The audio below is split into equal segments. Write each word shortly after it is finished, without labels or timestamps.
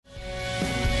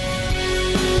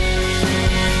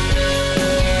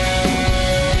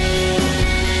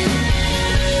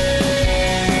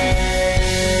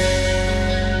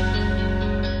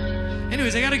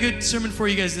sermon for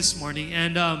you guys this morning,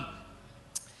 and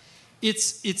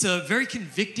it's a very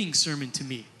convicting sermon to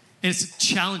me, and it's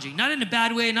challenging. Not in a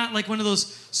bad way, not like one of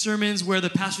those sermons where the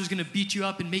pastor's going to beat you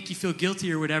up and make you feel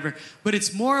guilty or whatever, but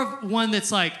it's more of one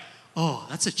that's like, oh,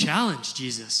 that's a challenge,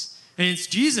 Jesus. And it's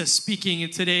Jesus speaking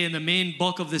today in the main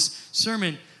bulk of this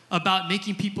sermon about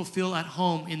making people feel at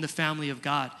home in the family of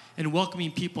God and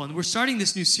welcoming people. And we're starting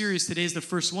this new series. Today is the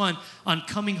first one on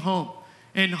coming home.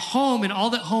 And home and all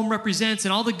that home represents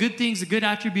and all the good things, the good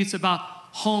attributes about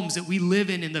homes that we live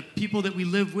in and the people that we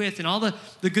live with and all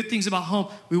the good things about home.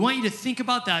 We want you to think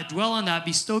about that, dwell on that,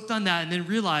 be stoked on that, and then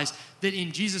realize that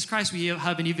in Jesus Christ we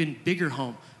have an even bigger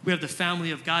home. We have the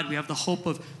family of God. We have the hope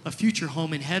of a future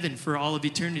home in heaven for all of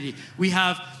eternity. We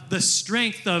have the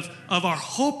strength of our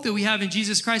hope that we have in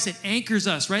Jesus Christ that anchors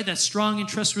us, right? That strong and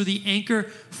trustworthy anchor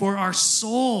for our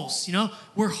souls. You know,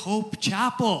 we're Hope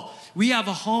Chapel. We have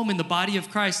a home in the body of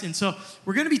Christ. And so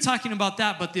we're going to be talking about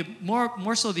that, but the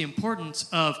more so the importance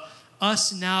of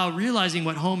us now realizing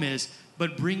what home is,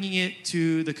 but bringing it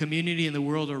to the community and the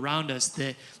world around us,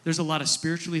 that there's a lot of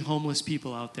spiritually homeless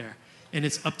people out there. And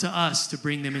it's up to us to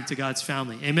bring them into God's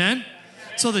family. Amen?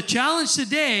 So the challenge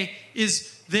today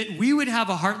is that we would have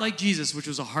a heart like Jesus, which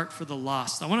was a heart for the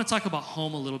lost. I want to talk about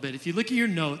home a little bit. If you look at your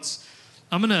notes,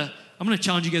 I'm gonna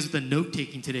challenge you guys with the note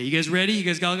taking today. You guys ready? You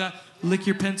guys all got lick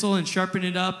your pencil and sharpen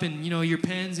it up, and your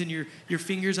pens and your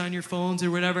fingers on your phones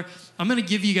or whatever. I'm gonna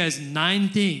give you guys 9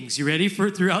 things. You ready for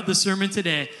throughout the sermon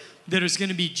today that is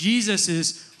gonna be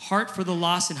Jesus's heart for the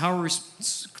lost and how we're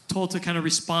told to kind of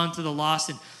respond to the lost.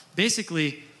 And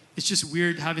basically, it's just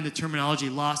weird having the terminology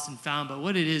lost and found, but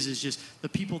what it is just the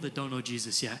people that don't know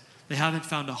Jesus yet. They haven't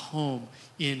found a home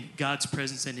in God's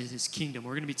presence and in his kingdom.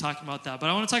 We're going to be talking about that. But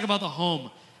I want to talk about the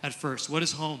home at first. What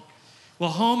is home?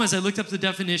 Well, home, as I looked up the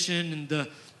definition and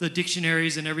the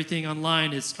dictionaries and everything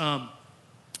online,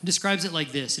 describes it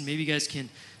like this. And maybe you guys can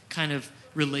kind of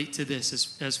relate to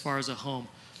this as far as a home.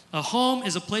 A home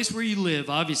is a place where you live,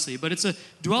 obviously, but it's a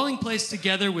dwelling place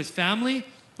together with family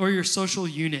or your social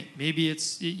unit. Maybe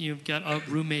you've got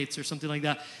roommates or something like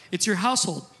that. It's your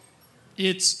household.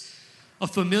 It's a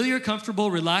familiar,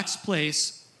 comfortable, relaxed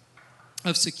place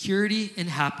of security and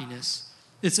happiness.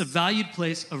 It's a valued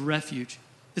place of refuge.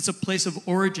 It's a place of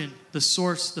origin, the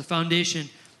source, the foundation,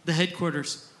 the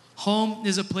headquarters. Home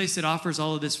is a place that offers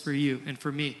all of this for you and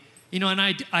for me.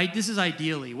 And this is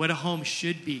ideally what a home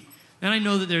should be. And I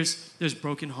know that there's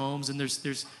broken homes and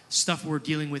there's stuff we're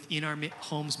dealing with in our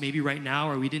homes maybe right now,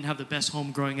 or we didn't have the best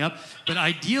home growing up. But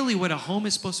ideally what a home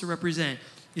is supposed to represent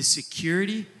is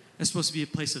security. It's supposed to be a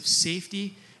place of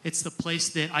safety. It's the place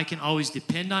that I can always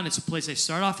depend on. It's a place I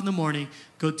start off in the morning,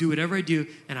 go do whatever I do,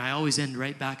 and I always end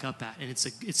right back up at. And it's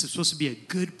supposed to be a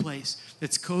good place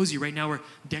that's cozy. Right now we're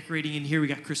decorating in here. We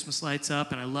got Christmas lights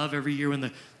up, and I love every year when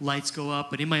the lights go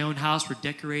up. But in my own house, we're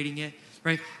decorating it,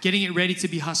 right? Getting it ready to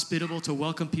be hospitable, to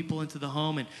welcome people into the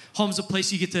home. And home's a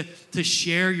place you get to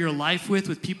share your life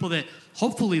with people that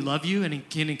hopefully love you and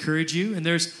can encourage you. And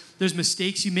there's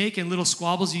mistakes you make and little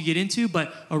squabbles you get into,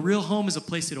 but a real home is a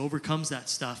place that overcomes that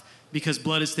stuff because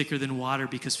blood is thicker than water,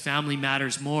 because family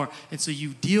matters more. And so you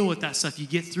deal with that stuff, you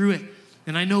get through it.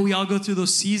 And I know we all go through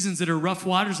those seasons that are rough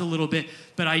waters a little bit,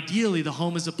 but ideally the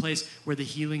home is a place where the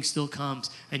healing still comes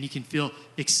and you can feel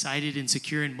excited and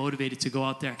secure and motivated to go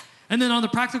out there. And then on the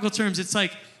practical terms, it's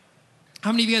like,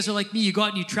 how many of you guys are like me? You go out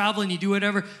and you travel and you do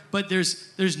whatever, but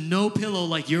there's no pillow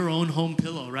like your own home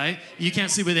pillow, right? You can't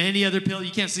sleep with any other pillow.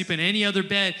 You can't sleep in any other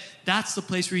bed. That's the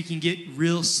place where you can get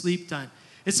real sleep done.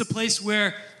 It's a place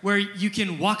where you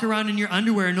can walk around in your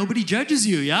underwear and nobody judges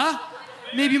you, yeah?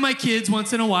 Maybe my kids,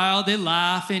 once in a while, they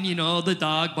laugh and, the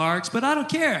dog barks, but I don't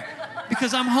care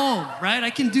because I'm home, right? I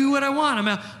can do what I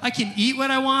want. I can eat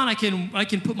what I want. I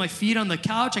can put my feet on the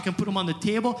couch. I can put them on the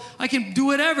table. I can do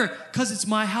whatever because it's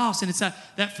my house and it's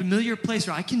that familiar place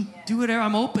where I can do whatever.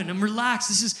 I'm open. I'm relaxed.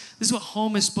 This is what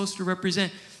home is supposed to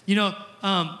represent.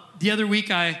 The other week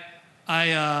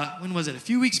when was it? A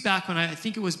few weeks back when I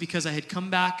think it was because I had come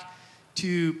back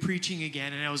to preaching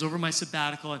again and I was over my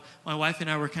sabbatical and my wife and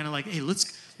I were kind of like, hey,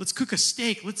 let's cook a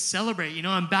steak. Let's celebrate.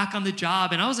 I'm back on the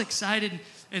job and I was excited.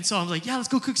 And so I'm like, yeah, let's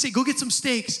go cook steak. Go get some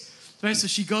steaks. Right? So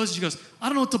she goes, I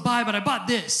don't know what to buy, but I bought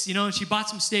this, and she bought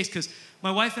some steaks because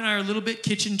my wife and I are a little bit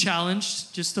kitchen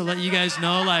challenged, just to let you guys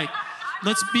know, like,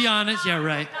 let's be honest. Yeah,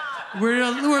 right.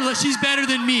 She's better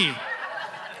than me.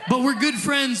 But we're good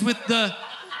friends with the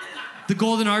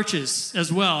Golden Arches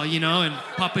as well, and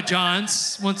Papa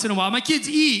John's once in a while. My kids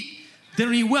eat. They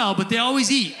don't eat well, but they always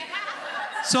eat.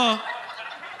 So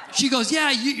she goes,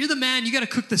 yeah, you're the man. You got to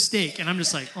cook the steak. And I'm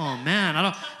just like, oh, man.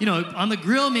 I don't, on the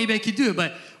grill, maybe I could do it.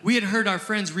 But we had heard our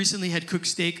friends recently had cooked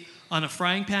steak on a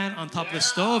frying pan on top of the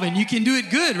stove, and you can do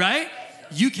it good, right?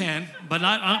 You can, but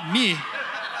not me.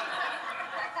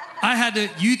 I had to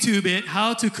YouTube it,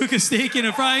 how to cook a steak in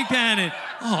a frying pan, and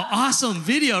awesome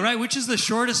video, right? Which is the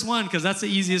shortest one, because that's the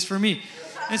easiest for me.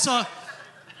 And so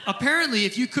apparently,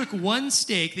 if you cook one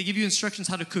steak, they give you instructions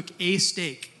how to cook a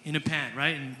steak in a pan,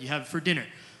 right? And you have it for dinner.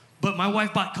 But my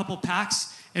wife bought a couple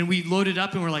packs, and we loaded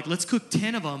up, and we're like, let's cook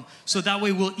 10 of them, so that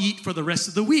way we'll eat for the rest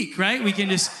of the week, right? We can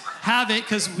just have it,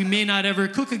 because we may not ever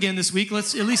cook again this week.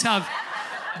 Let's at least have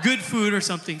good food or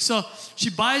something. So she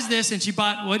buys this, and she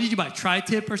bought, what did you buy,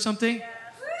 tri-tip or something?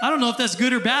 I don't know if that's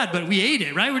good or bad, but we ate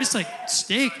it, right? We're just like,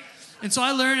 steak. And so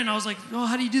I learned, and I was like,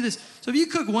 how do you do this? So if you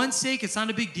cook one steak, it's not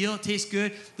a big deal. It tastes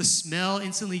good. The smell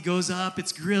instantly goes up.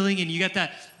 It's grilling, and you got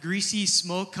that greasy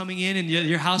smoke coming in, and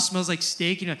your house smells like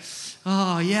steak. And you're like,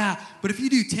 oh, yeah. But if you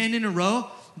do 10 in a row,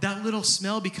 that little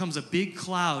smell becomes a big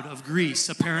cloud of grease,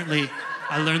 apparently.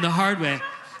 I learned the hard way.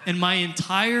 And my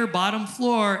entire bottom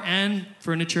floor and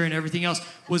furniture and everything else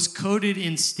was coated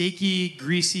in steaky,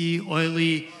 greasy,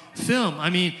 oily film. I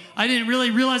mean, I didn't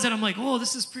really realize that. I'm like,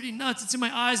 this is pretty nuts. It's in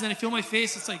my eyes, and then I feel my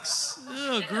face. It's like,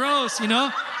 gross, you know?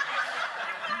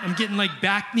 I'm getting like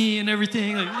back knee and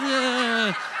everything. Like,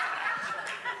 ugh.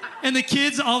 And the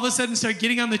kids all of a sudden start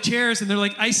getting on the chairs, and they're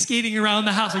like ice skating around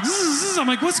the house. Like, zzz. I'm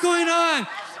like, what's going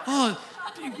on?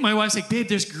 My wife's like, babe,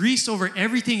 there's grease over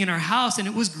everything in our house. And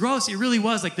it was gross. It really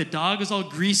was. Like, the dog was all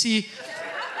greasy.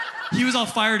 He was all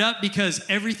fired up because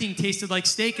everything tasted like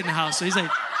steak in the house. So he's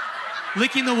like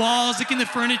licking the walls, licking the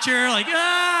furniture, like,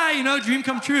 dream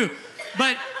come true.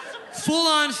 But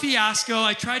full-on fiasco.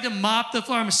 I tried to mop the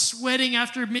floor. I'm sweating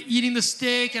after eating the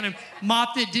steak, and I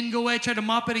mopped it. Didn't go away. I tried to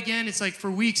mop it again. It's like for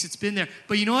weeks it's been there.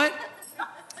 But you know what?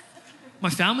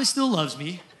 My family still loves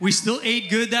me. We still ate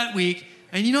good that week.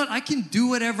 And you know what? I can do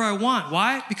whatever I want.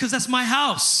 Why? Because that's my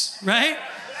house, right?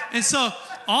 And so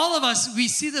all of us, we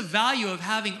see the value of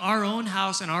having our own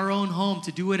house and our own home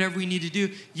to do whatever we need to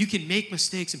do. You can make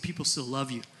mistakes and people still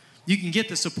love you. You can get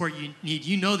the support you need.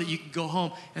 You know that you can go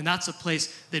home, and that's a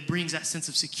place that brings that sense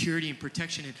of security and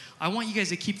protection. And I want you guys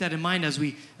to keep that in mind as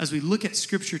we look at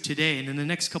Scripture today, and in the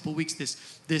next couple of weeks,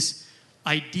 this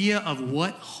idea of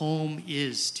what home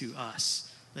is to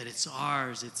us, that it's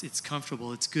ours, it's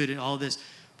comfortable, it's good, and all this.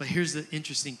 But here's the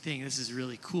interesting thing. This is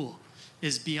really cool.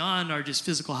 Is beyond our just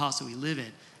physical house that we live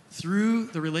in. Through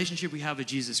the relationship we have with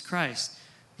Jesus Christ,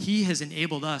 He has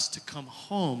enabled us to come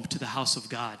home to the house of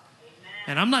God.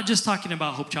 And I'm not just talking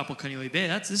about Hope Chapel, Kaneohe Bay.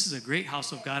 This is a great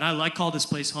house of God. I call this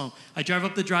place home. I drive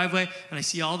up the driveway, and I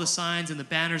see all the signs and the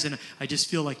banners, and I just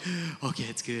feel like, okay,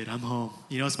 it's good. I'm home.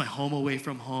 You know, it's my home away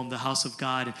from home, the house of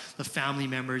God, and the family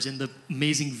members, and the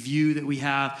amazing view that we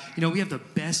have. You know, we have the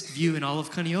best view in all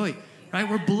of Kaneohe, right?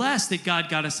 We're blessed that God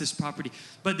got us this property.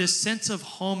 But this sense of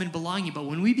home and belonging. But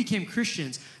when we became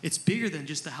Christians, it's bigger than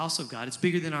just the house of God. It's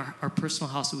bigger than our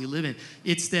personal house that we live in.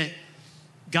 It's that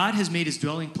God has made His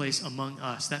dwelling place among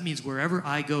us. That means wherever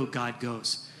I go, God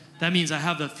goes. That means I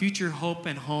have the future hope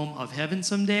and home of heaven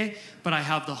someday, but I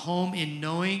have the home in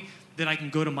knowing that I can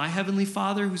go to my Heavenly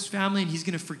Father, who's family, and He's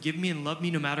going to forgive me and love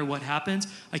me no matter what happens.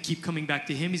 I keep coming back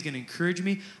to Him. He's going to encourage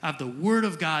me. I have the Word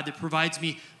of God that provides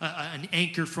me an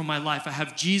anchor for my life. I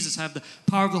have Jesus. I have the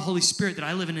power of the Holy Spirit, that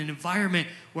I live in an environment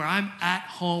where I'm at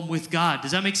home with God.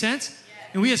 Does that make sense?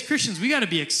 And we as Christians, we got to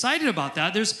be excited about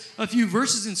that. There's a few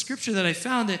verses in Scripture that I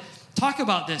found that talk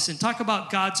about this and talk about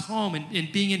God's home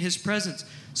and being in His presence.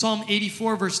 Psalm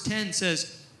 84 verse 10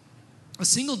 says, "A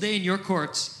single day in your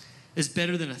courts is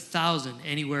better than 1,000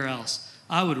 anywhere else.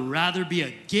 I would rather be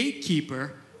a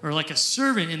gatekeeper or like a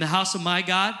servant in the house of my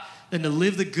God than to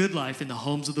live the good life in the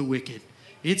homes of the wicked."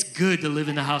 It's good to live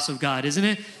in the house of God, isn't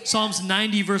it? Psalms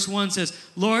 90 verse 1 says,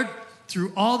 "Lord,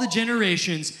 through all the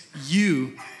generations,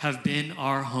 you have been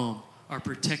our home, our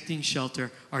protecting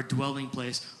shelter, our dwelling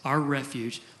place, our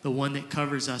refuge, the one that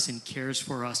covers us and cares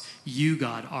for us. You,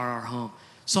 God, are our home."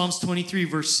 Psalms 23,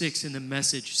 verse 6 in the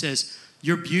Message says,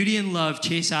 "Your beauty and love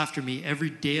chase after me every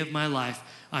day of my life.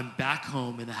 I'm back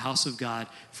home in the house of God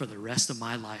for the rest of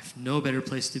my life." No better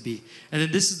place to be. And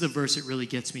then this is the verse that really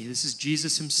gets me. This is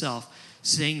Jesus Himself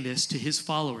saying this to His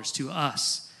followers, to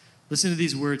us. Listen to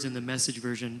these words in the Message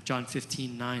version, John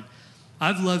 15:9.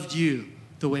 "I've loved you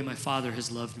the way my Father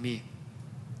has loved me.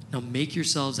 Now make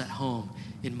yourselves at home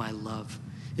in my love.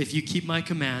 If you keep my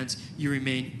commands, you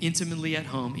remain intimately at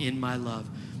home in my love.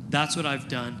 That's what I've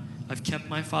done. I've kept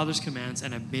my Father's commands,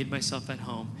 and I've made myself at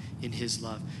home in His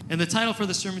love." And the title for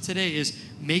the sermon today is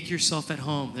 "Make Yourself at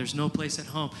Home." There's no place at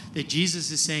home. That Jesus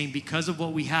is saying, because of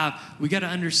what we have, we got to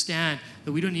understand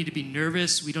that we don't need to be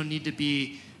nervous. We don't need to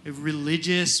be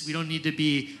religious. We don't need to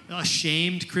be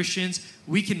ashamed Christians.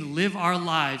 We can live our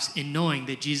lives in knowing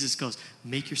that Jesus goes,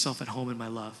 make yourself at home in my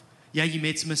love. Yeah, you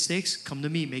made some mistakes. Come to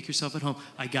me. Make yourself at home.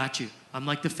 I got you. I'm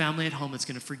like the family at home that's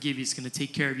going to forgive you. It's going to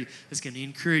take care of you. It's going to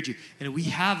encourage you. And we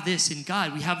have this in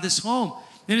God. We have this home.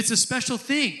 And it's a special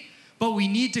thing. But we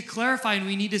need to clarify and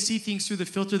we need to see things through the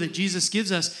filter that Jesus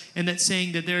gives us, and that's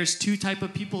saying that there's two types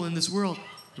of people in this world.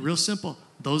 Real simple.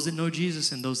 Those that know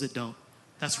Jesus and those that don't.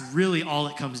 That's really all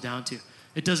it comes down to.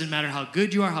 It doesn't matter how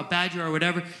good you are, how bad you are,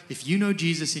 whatever. If you know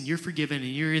Jesus and you're forgiven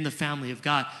and you're in the family of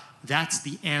God, that's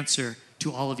the answer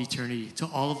to all of eternity, to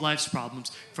all of life's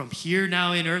problems, from here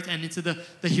now in earth and into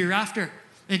the hereafter.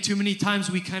 And too many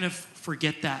times we kind of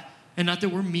forget that. And not that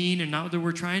we're mean and not that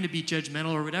we're trying to be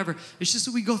judgmental or whatever. It's just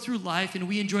that we go through life and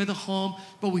we enjoy the home,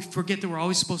 but we forget that we're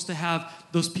always supposed to have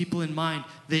those people in mind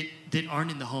that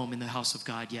aren't in the home, in the house of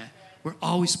God yet. We're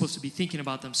always supposed to be thinking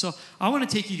about them. So I want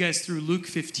to take you guys through Luke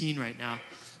 15 right now,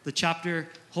 the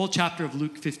whole chapter of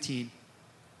Luke 15.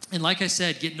 And like I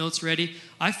said, get notes ready.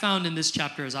 I found in this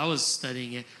chapter, as I was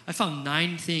studying it, I found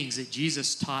 9 things that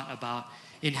Jesus taught about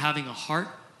in having a heart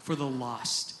for the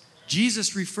lost.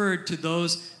 Jesus referred to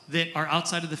those that are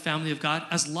outside of the family of God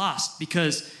as lost,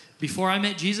 because before I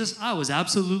met Jesus, I was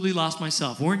absolutely lost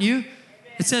myself. Weren't you?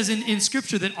 It says in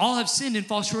Scripture that all have sinned and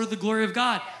fall short of the glory of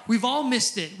God. We've all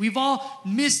missed it. We've all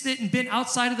missed it and been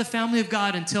outside of the family of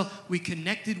God until we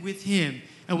connected with Him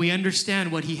and we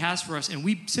understand what He has for us. And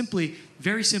we simply,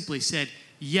 very simply said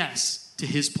yes to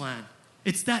His plan.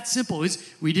 It's that simple.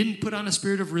 We didn't put on a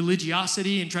spirit of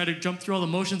religiosity and try to jump through all the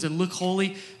motions and look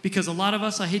holy, because a lot of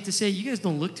us, I hate to say, you guys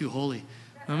don't look too holy.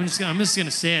 I'm just going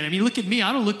to say it. I mean, look at me.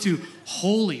 I don't look too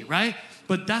holy, right?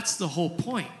 But that's the whole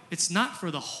point. It's not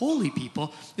for the holy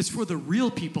people. It's for the real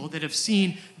people that have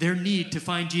seen their need to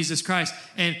find Jesus Christ.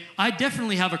 And I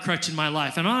definitely have a crutch in my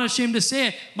life. And I'm not ashamed to say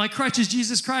it. My crutch is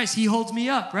Jesus Christ. He holds me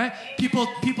up, right? People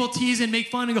tease and make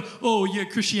fun and go, oh, yeah,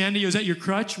 Christianity, is that your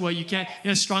crutch? Well, you can't,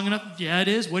 strong enough? Yeah, it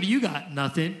is. What do you got?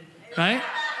 Nothing, right?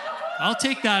 I'll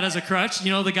take that as a crutch.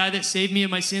 You know, the guy that saved me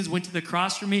of my sins, went to the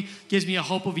cross for me, gives me a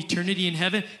hope of eternity in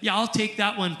heaven. Yeah, I'll take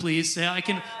that one, please. I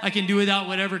can do without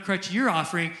whatever crutch you're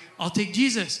offering. I'll take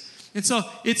Jesus. And so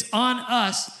it's on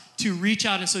us to reach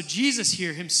out. And so Jesus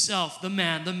here himself, the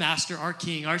man, the master, our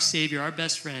king, our savior, our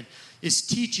best friend, is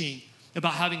teaching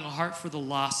about having a heart for the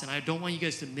lost. And I don't want you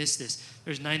guys to miss this.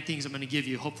 There's 9 things I'm going to give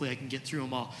you. Hopefully I can get through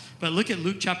them all. But look at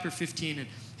Luke chapter 15, and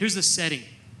here's the setting.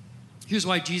 Here's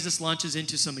why Jesus launches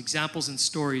into some examples and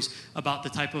stories about the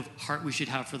type of heart we should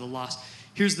have for the lost.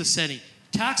 Here's the setting.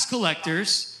 Tax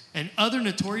collectors and other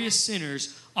notorious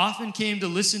sinners often came to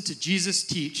listen to Jesus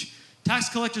teach. Tax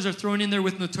collectors are thrown in there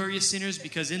with notorious sinners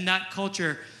because in that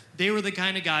culture, they were the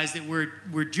kind of guys that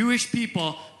were Jewish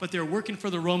people, but they're working for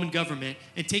the Roman government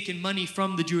and taking money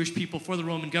from the Jewish people for the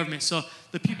Roman government. So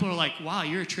the people are like, wow,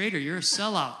 you're a traitor. You're a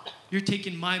sellout. You're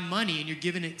taking my money and you're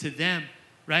giving it to them,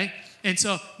 right? And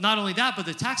so not only that, but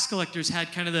the tax collectors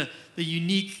had kind of the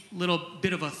unique little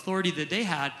bit of authority that they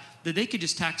had, that they could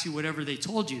just tax you whatever they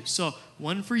told you. So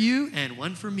one for you and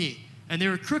one for me. And they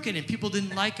were crooked and people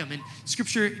didn't like them. And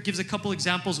Scripture gives a couple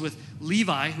examples with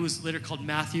Levi, who was later called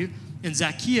Matthew, and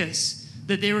Zacchaeus,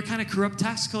 that they were kind of corrupt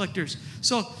tax collectors.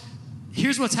 So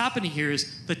here's what's happening here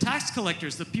is the tax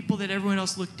collectors, the people that everyone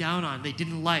else looked down on, they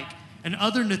didn't like, and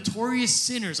other notorious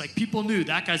sinners, like people knew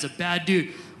that guy's a bad dude,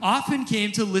 often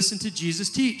came to listen to Jesus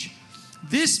teach.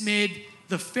 This made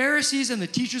the Pharisees and the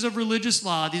teachers of religious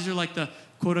law, these are like the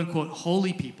quote-unquote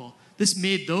holy people, this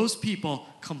made those people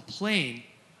complain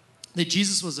that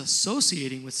Jesus was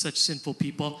associating with such sinful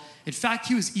people. In fact,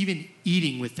 he was even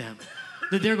eating with them.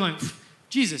 That they're going,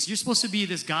 Jesus, you're supposed to be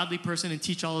this godly person and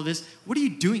teach all of this. What are you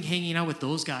doing hanging out with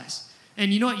those guys?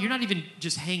 And you know what? You're not even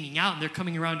just hanging out and they're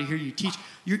coming around to hear you teach.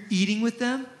 You're eating with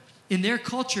them. In their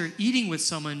culture, eating with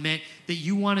someone meant that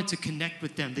you wanted to connect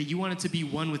with them, that you wanted to be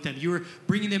one with them. You were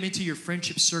bringing them into your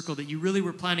friendship circle, that you really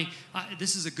were planning,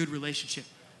 this is a good relationship.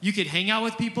 You could hang out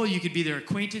with people, you could be their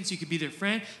acquaintance, you could be their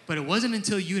friend, but it wasn't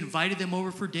until you invited them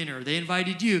over for dinner or they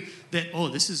invited you that, oh,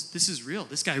 this is real.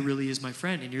 This guy really is my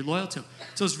friend and you're loyal to him.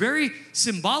 So it's very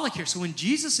symbolic here. So when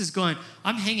Jesus is going,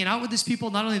 I'm hanging out with these people,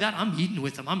 not only that, I'm eating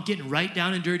with them. I'm getting right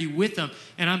down and dirty with them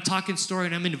and I'm talking story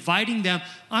and I'm inviting them.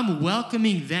 I'm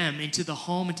welcoming them into the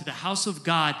home, into the house of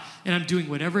God, and I'm doing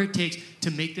whatever it takes to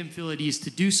make them feel at ease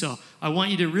to do so. I want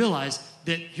you to realize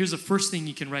that here's the first thing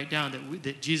you can write down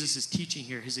that Jesus is teaching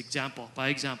here, his example, by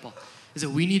example, is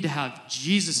that we need to have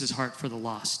Jesus' heart for the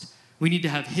lost. We need to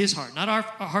have his heart, not our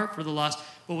heart for the lost,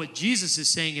 but what Jesus is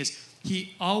saying is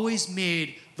he always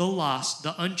made the lost,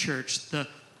 the unchurched, the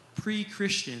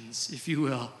pre-Christians, if you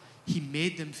will, he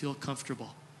made them feel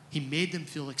comfortable. He made them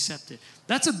feel accepted.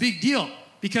 That's a big deal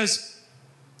because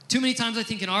too many times I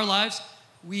think in our lives,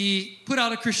 we put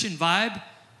out a Christian vibe,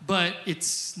 but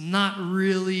it's not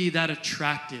really that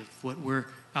attractive what we're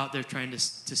out there trying to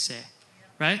say,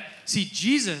 right? See,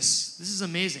 Jesus, this is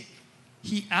amazing.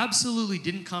 He absolutely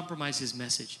didn't compromise his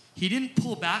message. He didn't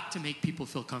pull back to make people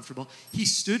feel comfortable. He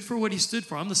stood for what he stood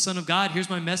for. I'm the Son of God. Here's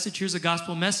my message. Here's a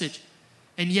gospel message.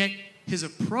 And yet his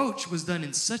approach was done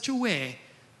in such a way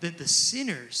that the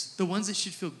sinners, the ones that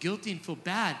should feel guilty and feel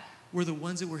bad, were the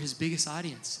ones that were his biggest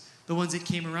audience, the ones that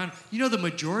came around. You know, the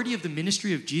majority of the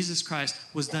ministry of Jesus Christ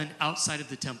was done outside of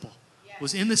the temple,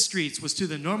 was in the streets, was to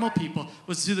the normal people,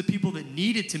 was to the people that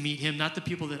needed to meet him, not the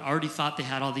people that already thought they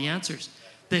had all the answers.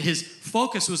 That his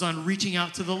focus was on reaching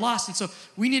out to the lost. And so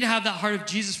we need to have that heart of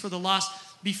Jesus for the lost.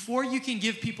 Before you can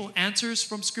give people answers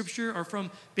from Scripture or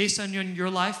from based on your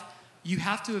life, you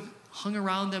have to have hung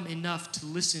around them enough to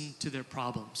listen to their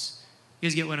problems. You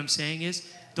guys get what I'm saying is?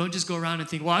 Don't just go around and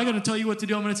think, well, I got to tell you what to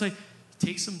do. I'm going to tell you.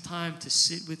 Take some time to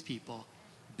sit with people,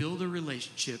 build a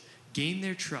relationship, gain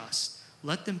their trust,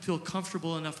 let them feel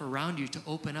comfortable enough around you to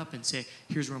open up and say,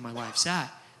 here's where my life's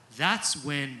at. That's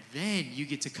when then you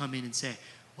get to come in and say,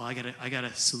 well, I got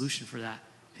a solution for that.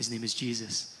 His name is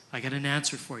Jesus. I got an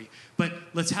answer for you. But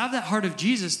let's have that heart of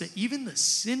Jesus that even the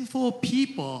sinful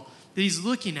people that he's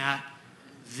looking at,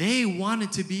 they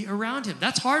wanted to be around him.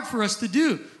 That's hard for us to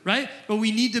do, right? But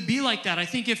we need to be like that. I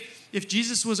think if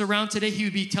Jesus was around today, he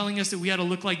would be telling us that we had to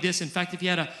look like this. In fact, if he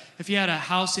had a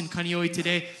house in Kaneohe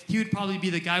today, he would probably be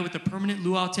the guy with the permanent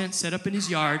luau tent set up in his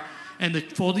yard and the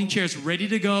folding chairs ready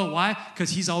to go. Why?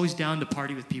 Because he's always down to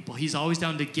party with people. He's always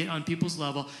down to get on people's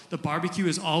level. The barbecue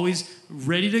is always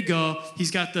ready to go.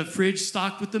 He's got the fridge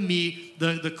stocked with the meat.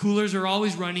 The coolers are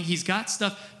always running. He's got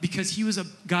stuff because he was a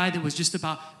guy that was just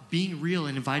about being real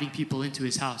and inviting people into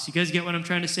his house. You guys get what I'm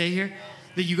trying to say here?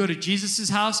 That you go to Jesus'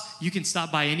 house, you can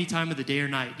stop by any time of the day or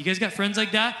night. You guys got friends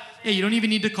like that? Hey, you don't even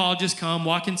need to call, just come,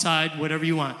 walk inside, whatever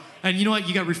you want. And you know what?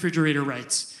 You got refrigerator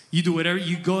rights. You do whatever,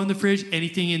 you go in the fridge,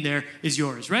 anything in there is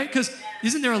yours, right? Because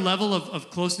isn't there a level of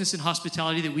closeness and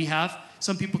hospitality that we have?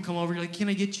 Some people come over, you're like, can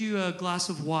I get you a glass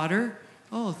of water?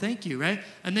 Oh, thank you, right?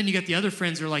 And then you got the other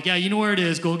friends that are like, yeah, you know where it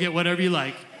is, go get whatever you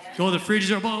like. Go to the fridge,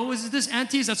 oh, is this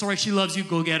Auntie's? That's all right, she loves you,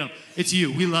 go get them. It's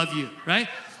you, we love you, right?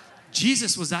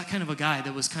 Jesus was that kind of a guy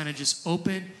that was kind of just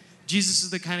open. Jesus is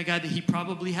the kind of guy that he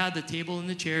probably had the table and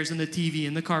the chairs and the TV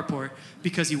and the carport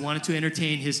because he wanted to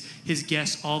entertain his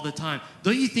guests all the time.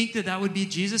 Don't you think that would be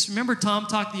Jesus? Remember Tom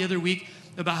talked the other week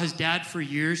about his dad for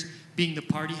years being the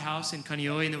party house in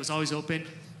Kaneohe and it was always open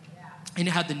and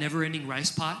it had the never-ending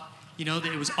rice pot, you know,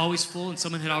 that it was always full and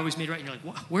someone had always made rice. And you're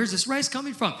like, where's this rice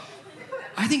coming from?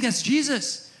 I think that's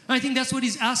Jesus. And I think that's what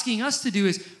he's asking us to do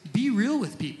is be real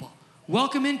with people.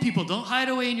 Welcome in people. Don't hide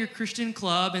away in your Christian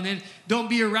club and then don't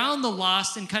be around the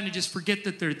lost and kind of just forget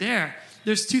that they're there.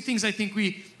 There's two things I think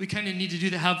we kind of need to do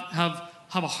to have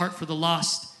a heart for the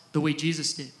lost the way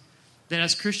Jesus did. That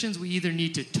as Christians, we either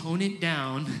need to tone it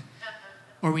down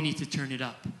or we need to turn it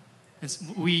up. And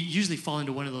we usually fall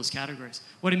into one of those categories.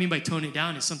 What I mean by tone it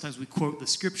down is sometimes we quote the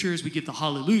scriptures, we give the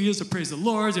hallelujahs, the praise the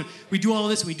Lord, and we do all of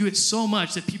this and we do it so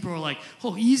much that people are like,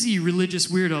 oh, easy, religious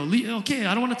weirdo. Okay,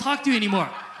 I don't want to talk to you anymore.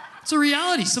 It's a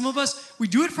reality. Some of us, we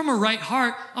do it from a right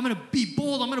heart. I'm going to be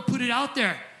bold. I'm going to put it out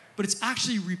there. But it's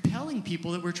actually repelling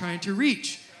people that we're trying to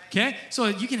reach. Okay? So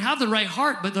you can have the right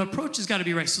heart, but the approach has got to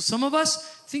be right. So some of us,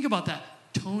 think about that.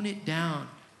 Tone it down.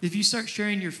 If you start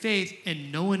sharing your faith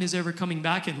and no one is ever coming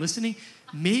back and listening,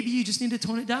 maybe you just need to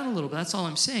tone it down a little bit. That's all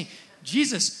I'm saying.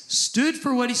 Jesus stood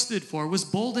for what he stood for, was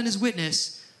bold in his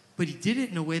witness, but he did it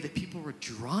in a way that people were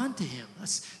drawn to him.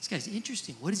 This guy's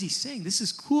interesting. What is he saying? This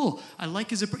is cool. I like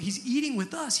his approach. He's eating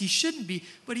with us. He shouldn't be,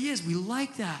 but he is. We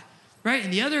like that, right?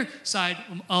 And the other side,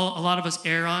 a lot of us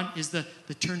err on is the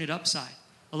turn it up side.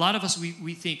 A lot of us,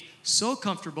 we think so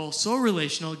comfortable, so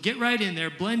relational, get right in there,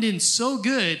 blend in so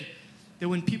good that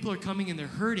when people are coming and they're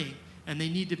hurting and they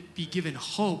need to be given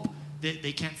hope, that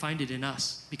they can't find it in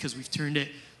us because we've turned it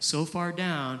so far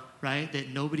down, right, that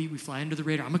we fly under the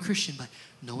radar. I'm a Christian, but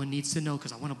no one needs to know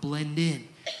because I want to blend in.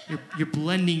 You're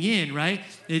blending in, right?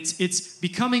 It's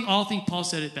becoming all things, Paul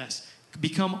said it best,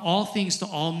 become all things to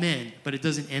all men, but it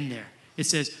doesn't end there. It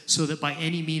says, so that by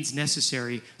any means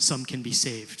necessary, some can be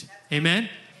saved. Amen?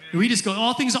 We just go,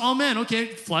 all things to all men, okay,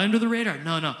 fly under the radar.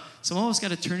 No. Some of us got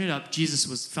to turn it up.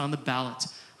 Jesus found the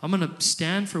balance. I'm going to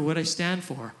stand for what I stand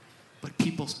for, but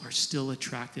people are still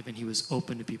attractive, and he was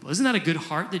open to people. Isn't that a good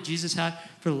heart that Jesus had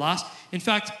for the lost? In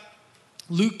fact,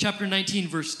 Luke chapter 19,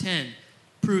 verse 10,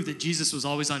 proved that Jesus was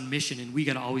always on mission, and we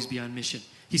got to always be on mission.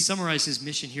 He summarized his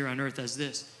mission here on earth as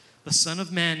this: the Son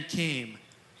of Man came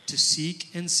to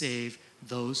seek and save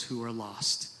those who are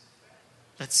lost.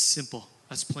 That's simple.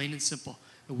 That's plain and simple.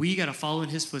 We got to follow in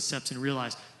his footsteps and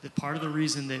realize that part of the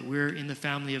reason that we're in the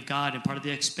family of God and part of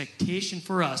the expectation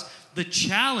for us, the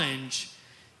challenge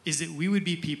is that we would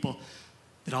be people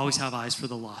that always have eyes for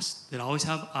the lost, that always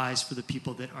have eyes for the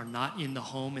people that are not in the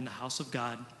home, in the house of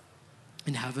God,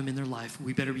 and have them in their life.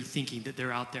 We better be thinking that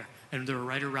they're out there and they're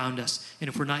right around us. And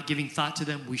if we're not giving thought to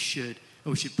them, we should.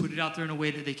 And we should put it out there in a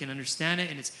way that they can understand it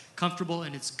and it's comfortable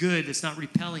and it's good. It's not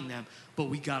repelling them, but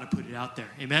we got to put it out there.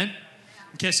 Amen?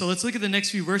 Okay, so let's look at the next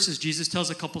few verses. Jesus tells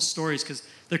a couple stories because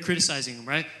they're criticizing him,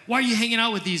 right? Why are you hanging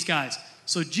out with these guys?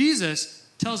 So Jesus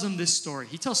tells them this story.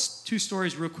 He tells two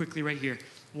stories real quickly right here.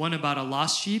 One about a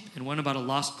lost sheep and one about a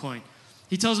lost coin.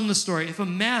 He tells them the story. If a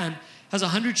man has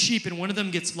 100 sheep and one of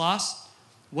them gets lost,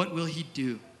 what will he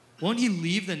do? Won't he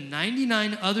leave the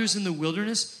 99 others in the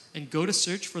wilderness and go to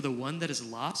search for the one that is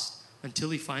lost until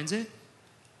he finds it?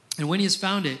 And when he has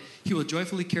found it, he will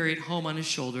joyfully carry it home on his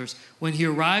shoulders. When he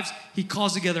arrives, he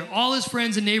calls together all his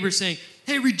friends and neighbors saying,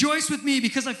 "Hey, rejoice with me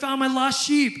because I found my lost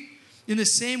sheep." In the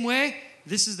same way,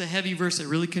 this is the heavy verse that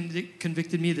really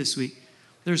convicted me this week.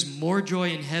 There's more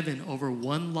joy in heaven over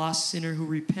one lost sinner who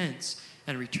repents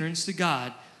and returns to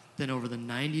God than over the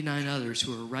 99 others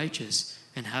who are righteous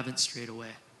and haven't strayed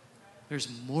away. There's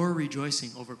more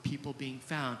rejoicing over people being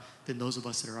found than those of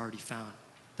us that are already found.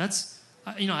 That's,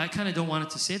 I kind of don't want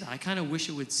it to say that. I kind of wish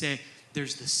it would say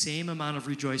there's the same amount of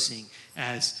rejoicing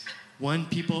as one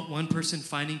person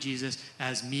finding Jesus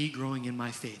as me growing in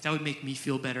my faith. That would make me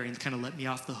feel better and kind of let me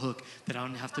off the hook that I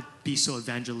don't have to be so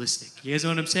evangelistic. You guys know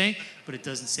what I'm saying? But it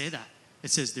doesn't say that.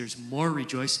 It says there's more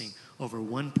rejoicing over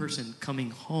one person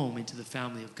coming home into the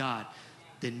family of God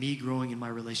than me growing in my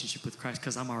relationship with Christ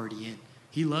because I'm already in.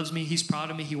 He loves me. He's proud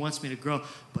of me. He wants me to grow.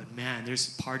 But man,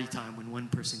 there's a party time when one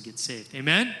person gets saved.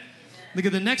 Amen? Look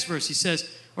at the next verse. He says,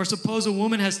 or suppose a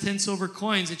woman has 10 silver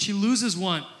coins and she loses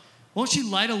one. Won't she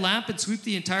light a lamp and sweep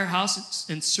the entire house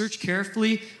and search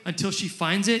carefully until she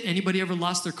finds it? Anybody ever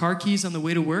lost their car keys on the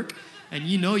way to work? And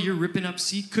you're ripping up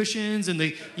seat cushions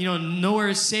and nowhere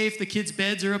is safe. The kids'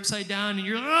 beds are upside down and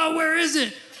you're like, oh, where is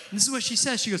it? And this is what she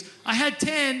says. She goes, I had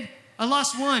 10. I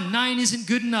lost one. 9 isn't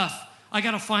good enough. I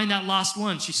got to find that lost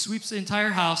one. She sweeps the entire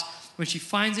house. When she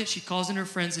finds it, she calls in her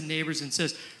friends and neighbors and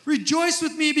says, rejoice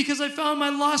with me because I found my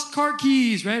lost car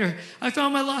keys, right? Or I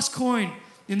found my lost coin.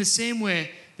 In the same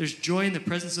way, there's joy in the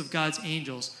presence of God's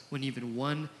angels when even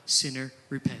one sinner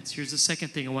repents. Here's the second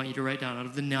thing I want you to write down out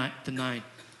of the 9.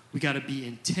 We got to be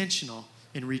intentional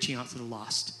in reaching out to the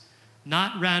lost.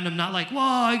 Not random, not like, whoa,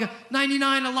 I got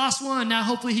 99, I lost one. Now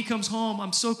hopefully he comes home.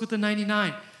 I'm soaked with the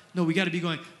 99. No, we got to be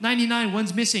going, 99,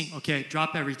 one's missing. Okay,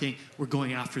 drop everything. We're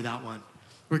going after that one.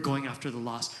 We're going after the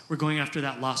lost. We're going after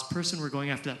that lost person. We're going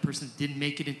after that person that didn't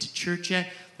make it into church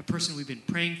yet, the person we've been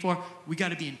praying for. We got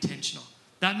to be intentional.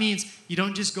 That means you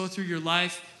don't just go through your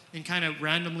life and kind of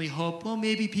randomly hope, well,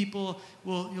 maybe people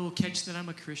will catch that I'm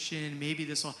a Christian. Maybe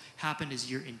this will happen. As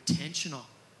you're intentional.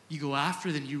 You go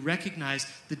after them. You recognize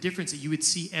the difference that you would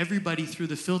see everybody through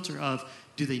the filter of,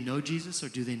 do they know Jesus or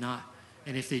do they not?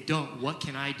 And if they don't, what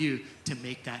can I do to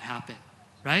make that happen?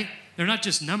 Right? They're not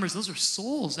just numbers. Those are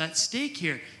souls at stake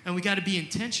here. And we got to be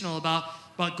intentional about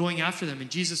going after them.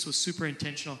 And Jesus was super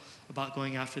intentional about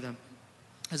going after them.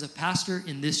 As a pastor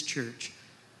in this church,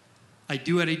 I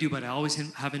do what I do, but I always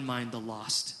have in mind the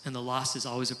lost. And the lost is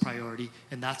always a priority.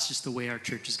 And that's just the way our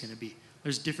church is going to be.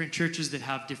 There's different churches that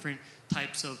have different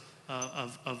types of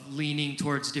leaning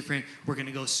towards different, we're going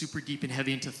to go super deep and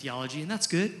heavy into theology. And that's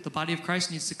good. The body of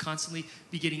Christ needs to constantly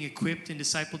be getting equipped and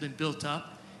discipled and built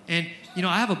up. And,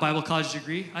 I have a Bible college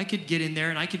degree. I could get in there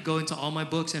and I could go into all my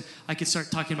books and I could start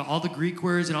talking about all the Greek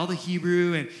words and all the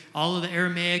Hebrew and all of the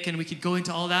Aramaic, and we could go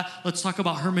into all that. Let's talk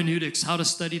about hermeneutics, how to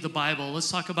study the Bible.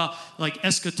 Let's talk about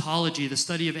eschatology, the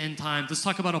study of end times. Let's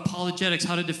talk about apologetics,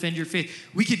 how to defend your faith.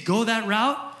 We could go that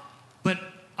route, but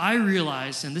I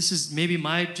realized, and this is maybe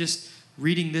my just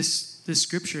reading this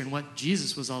scripture and what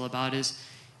Jesus was all about, is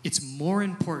it's more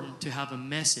important to have a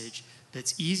message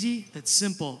that's easy, that's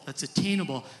simple, that's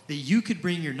attainable, that you could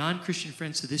bring your non-Christian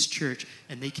friends to this church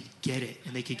and they could get it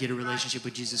and they could get a relationship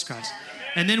with Jesus Christ.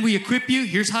 And then we equip you,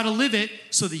 here's how to live it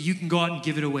so that you can go out and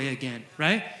give it away again,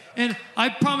 right? And I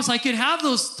promise I could have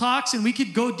those talks and we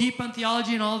could go deep on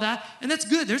theology and all that, and that's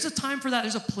good. There's a time for that.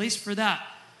 There's a place for that.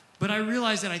 But I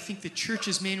realize that I think the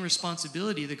church's main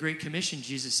responsibility, the Great Commission,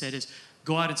 Jesus said, is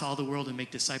go out into all the world and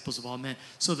make disciples of all men.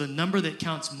 So the number that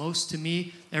counts most to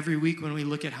me every week when we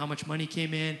look at how much money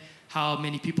came in, how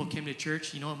many people came to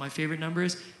church, you know what my favorite number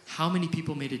is? How many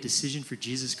people made a decision for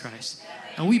Jesus Christ?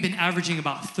 And we've been averaging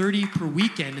about 30 per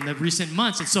weekend in the recent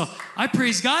months. And so I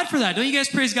praise God for that. Don't you guys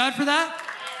praise God for that?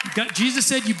 Jesus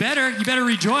said you better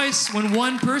rejoice when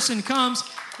one person comes.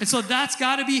 And so that's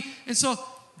got to be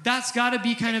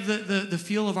kind of the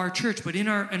feel of our church. But in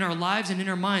our lives and in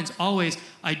our minds, always,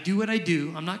 I do what I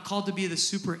do. I'm not called to be the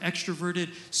super extroverted,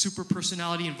 super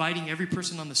personality, inviting every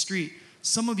person on the street.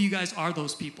 Some of you guys are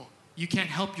those people. You can't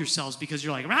help yourselves because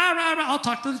you're like, rah, rah, rah, I'll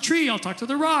talk to the tree, I'll talk to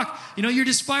the rock. You know, you're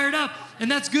just fired up. And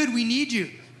that's good, we need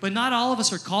you. But not all of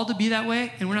us are called to be that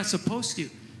way, and we're not supposed to.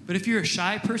 But if you're a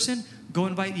shy person, go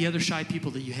invite the other shy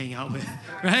people that you hang out with,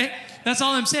 right? That's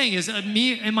all I'm saying is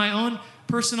me and my own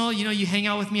personal, you know, you hang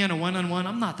out with me on a one-on-one.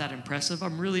 I'm not that impressive.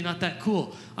 I'm really not that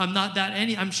cool.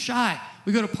 I'm shy.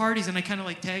 We go to parties and I kind of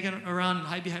like tag around and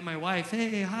hide behind my wife.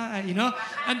 Hey, hi, you know?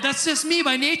 And that's just me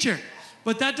by nature.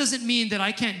 But that doesn't mean that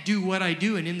I can't do what I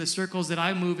do, and in the circles that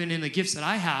I move in the gifts that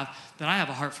I have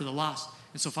a heart for the lost.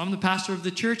 And so if I'm the pastor of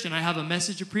the church and I have a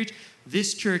message to preach,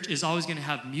 this church is always going to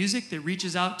have music that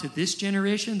reaches out to this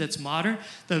generation that's modern.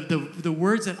 The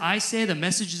words that I say, the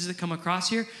messages that come across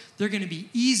here, they're going to be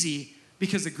easy,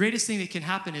 because the greatest thing that can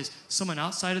happen is someone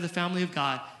outside of the family of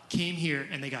God came here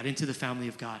and they got into the family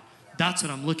of God. That's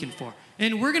what I'm looking for.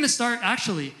 And we're going to start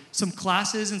actually some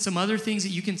classes and some other things that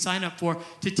you can sign up for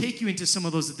to take you into some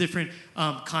of those different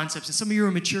concepts. And some of you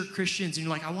are mature Christians and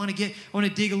you're like, I want to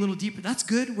dig a little deeper. That's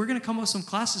good. We're going to come up with some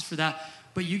classes for that.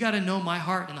 But you got to know my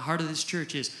heart, and the heart of this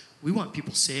church is we want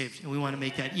people saved, and we want to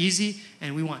make that easy,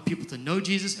 and we want people to know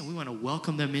Jesus, and we want to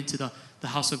welcome them into the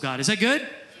house of God. Is that good?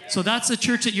 So that's the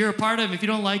church that you're a part of. If you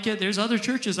don't like it, there's other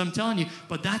churches, I'm telling you.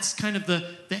 But that's kind of the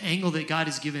angle that God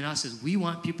has given us, is we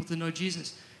want people to know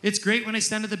Jesus. It's great when I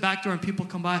stand at the back door and people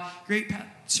come by, great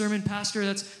sermon, pastor,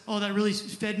 that really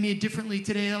fed me differently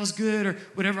today, that was good, or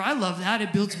whatever. I love that.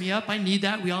 It builds me up. I need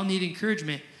that. We all need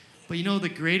encouragement. But you know, the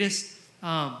greatest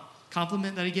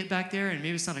compliment that I get back there, and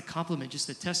maybe it's not a compliment, just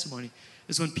a testimony,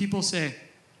 is when people say,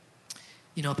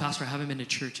 you know, Pastor, I haven't been to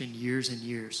church in years and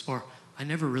years, or I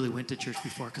never really went to church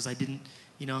before because I didn't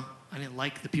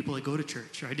like the people that go to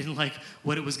church, or I didn't like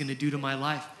what it was going to do to my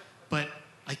life. But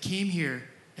I came here,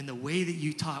 and the way that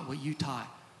you taught what you taught,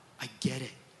 I get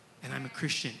it. And I'm a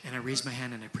Christian, and I raised my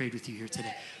hand and I prayed with you here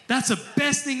today. That's the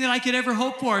best thing that I could ever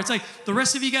hope for. It's like the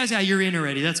rest of you guys, yeah, you're in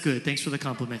already. That's good. Thanks for the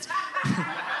compliments.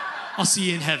 I'll see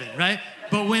you in heaven, right?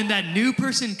 But when that new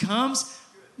person comes,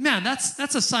 man, that's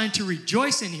a sign to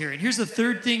rejoice in here. And here's the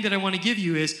third thing that I want to give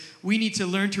you is we need to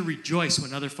learn to rejoice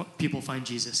when other people find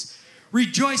Jesus.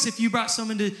 Rejoice if you brought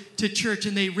someone to church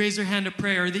and they raise their hand to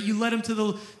pray, or that you led them to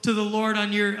the Lord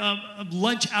on your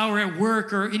lunch hour at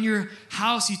work, or in your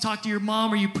house. You talked to your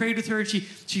mom, or you prayed with her and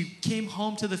she came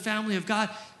home to the family of God.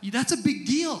 That's a big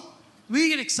deal. We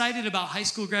get excited about high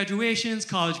school graduations,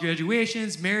 college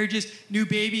graduations, marriages, new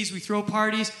babies. We throw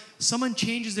parties. Someone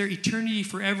changes their eternity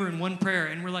forever in one prayer,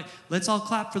 and we're like, let's all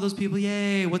clap for those people.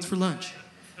 Yay, what's for lunch?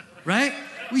 Right?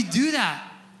 We do that.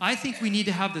 I think we need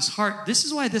to have this heart. This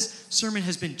is why this sermon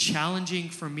has been challenging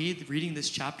for me, reading this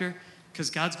chapter, because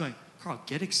God's going, Carl,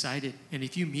 get excited. And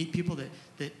if you meet people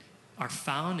that are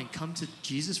found and come to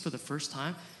Jesus for the first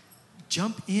time,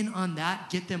 jump in on that,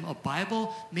 get them a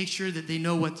Bible, make sure that they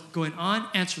know what's going on,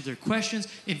 answer their questions,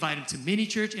 invite them to mini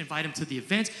church, invite them to the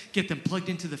events, get them plugged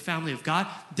into the family of God.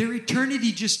 Their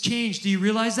eternity just changed. Do you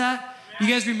realize that? You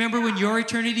guys remember when your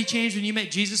eternity changed when you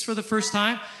met Jesus for the first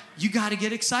time? You got to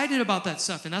get excited about that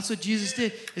stuff. And that's what Jesus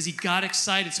did, is he got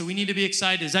excited. So we need to be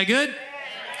excited. Is that good?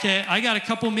 Okay, I got a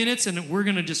couple minutes, and we're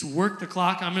going to just work the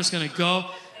clock. I'm just going to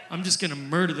go. I'm just going to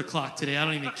murder the clock today. I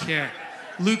don't even care.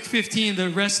 Luke 15, the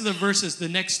rest of the verses, the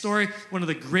next story, one of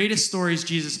the greatest stories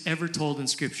Jesus ever told in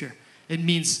Scripture. It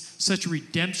means such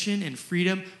redemption and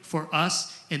freedom for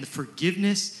us, and the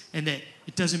forgiveness, and that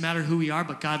it doesn't matter who we are,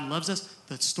 but God loves us.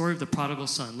 The story of the prodigal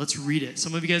son. Let's read it.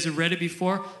 Some of you guys have read it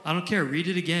before. I don't care. Read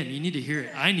it again. You need to hear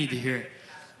it. I need to hear it.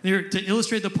 Here, to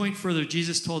illustrate the point further,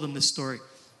 Jesus told them this story.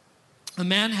 A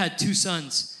man had 2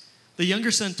 sons. The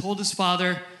younger son told his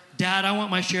father, Dad, I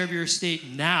want my share of your estate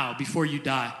now before you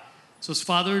die. So his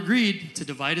father agreed to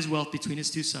divide his wealth between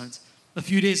his 2 sons. A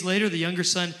few days later, the younger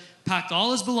son packed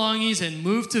all his belongings and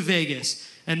moved to Vegas.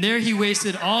 And there he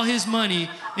wasted all his money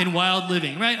in wild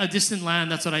living, right? A distant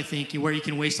land, that's what I think, where you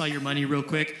can waste all your money real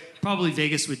quick. Probably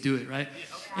Vegas would do it, right?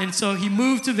 And so he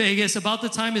moved to Vegas. About the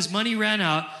time his money ran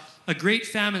out, a great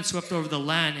famine swept over the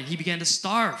land, and he began to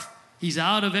starve. He's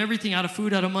out of everything, out of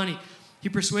food, out of money. He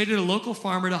persuaded a local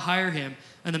farmer to hire him,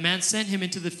 and the man sent him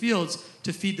into the fields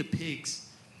to feed the pigs.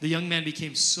 The young man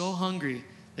became so hungry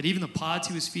that even the pods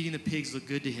he was feeding the pigs looked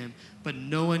good to him, but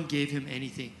no one gave him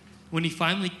anything. When he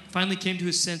finally came to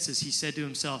his senses, he said to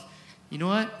himself, you know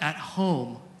what? At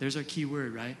home, there's our key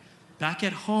word, right? Back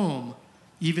at home,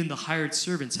 even the hired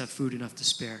servants have food enough to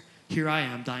spare. Here I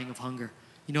am dying of hunger.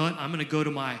 You know what? I'm going to go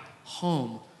to my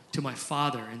home, to my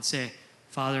father, and say,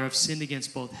 Father, I've sinned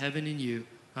against both heaven and you.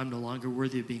 I'm no longer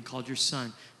worthy of being called your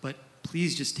son, but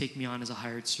please just take me on as a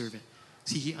hired servant.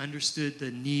 See, he understood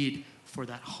the need for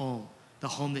that home, the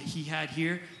home that he had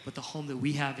here, but the home that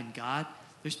we have in God.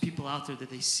 There's people out there that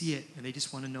they see it and they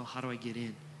just want to know, how do I get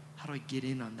in? How do I get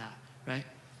in on that, right? And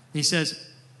he says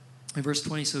in verse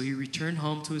 20, so he returned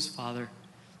home to his father,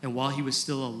 and while he was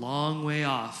still a long way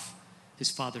off, his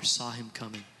father saw him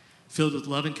coming. Filled with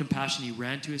love and compassion, he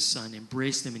ran to his son,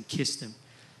 embraced him, and kissed him.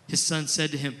 His son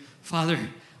said to him, Father,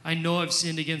 I know I've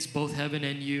sinned against both heaven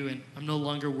and you, and I'm no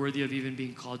longer worthy of even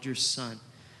being called your son.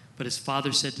 But his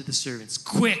father said to the servants,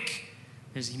 quick,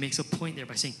 as he makes a point there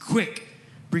by saying, quick,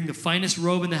 bring the finest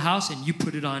robe in the house and you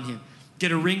put it on him.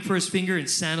 Get a ring for his finger and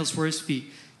sandals for his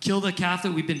feet. Kill the calf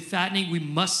that we've been fattening. We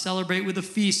must celebrate with a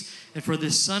feast. And for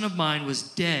this son of mine was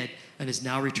dead and is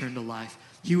now returned to life.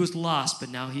 He was lost, but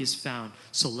now he is found.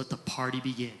 So let the party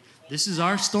begin. This is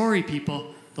our story,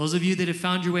 people. Those of you that have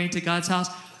found your way into God's house,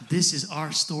 this is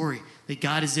our story. That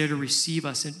God is there to receive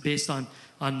us based on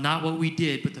not what we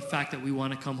did, but the fact that we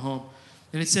want to come home.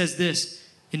 And it says this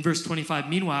in verse 25,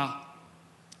 meanwhile,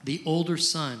 the older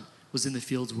son was in the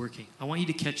fields working. I want you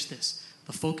to catch this.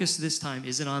 The focus this time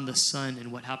isn't on the son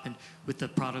and what happened with the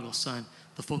prodigal son.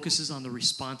 The focus is on the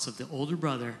response of the older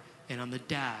brother and on the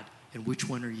dad, and which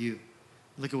one are you?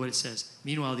 Look at what it says.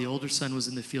 Meanwhile, the older son was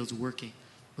in the fields working.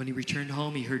 When he returned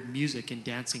home, he heard music and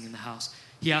dancing in the house.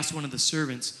 He asked one of the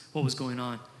servants what was going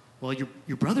on. Well,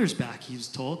 your brother's back, he was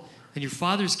told, and your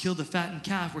father's killed the fattened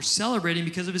calf. We're celebrating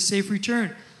because of his safe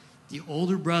return. The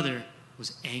older brother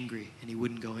was angry, and he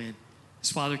wouldn't go in.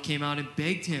 His father came out and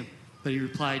begged him, but he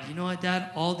replied, you know what, Dad?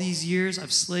 All these years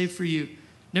I've slaved for you.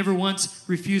 Never once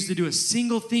refused to do a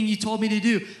single thing you told me to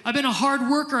do. I've been a hard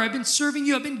worker. I've been serving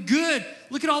you. I've been good.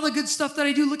 Look at all the good stuff that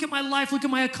I do. Look at my life. Look at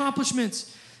my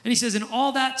accomplishments. And he says, in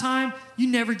all that time, you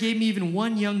never gave me even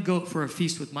one young goat for a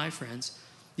feast with my friends.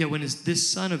 Yet when this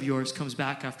son of yours comes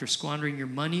back after squandering your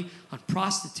money on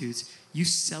prostitutes, you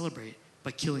celebrate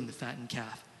by killing the fattened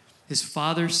calf. His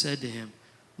father said to him,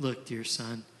 look, dear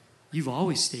son, you've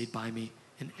always stayed by me,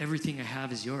 and everything I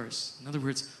have is yours. In other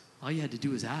words, all you had to do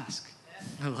was ask.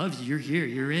 I love you. You're here.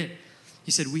 You're in.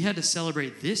 He said, we had to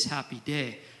celebrate this happy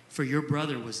day, for your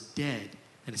brother was dead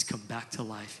and has come back to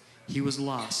life. He was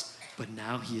lost, but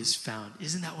now he is found.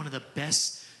 Isn't that one of the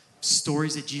best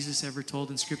stories that Jesus ever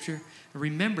told in Scripture? And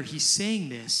remember, he's saying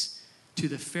this to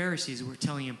the Pharisees who were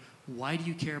telling him, why do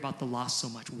you care about the lost so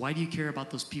much? Why do you care about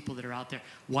those people that are out there?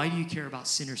 Why do you care about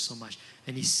sinners so much?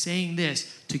 And he's saying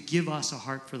this to give us a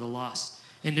heart for the lost.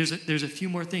 And there's a few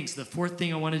more things. The fourth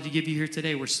thing I wanted to give you here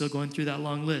today, we're still going through that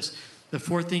long list. The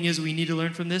fourth thing is we need to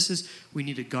learn from this is we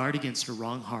need to guard against a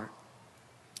wrong heart.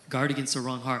 Guard against a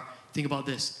wrong heart. Think about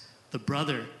this. The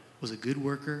brother was a good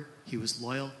worker. He was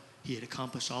loyal. He had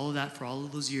accomplished all of that for all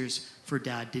of those years for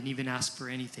dad. Didn't even ask for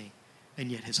anything.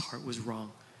 And yet his heart was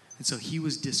wrong. And so he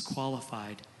was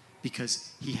disqualified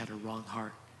because he had a wrong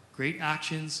heart. Great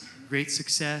actions, great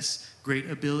success, great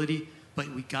ability, but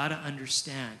we got to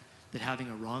understand that having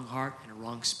a wrong heart and a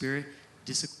wrong spirit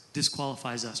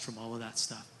disqualifies us from all of that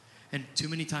stuff. And too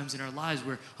many times in our lives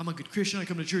where I'm a good Christian, I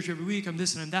come to church every week, I'm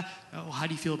this and I'm that. Oh, how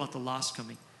do you feel about the lost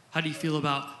coming? How do you feel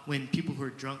about when people who are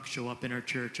drunk show up in our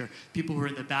church, or people who are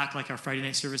in the back, like our Friday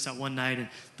night service that one night, and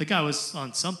the guy was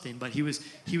on something, but he was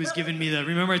giving me the,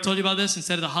 remember I told you about this?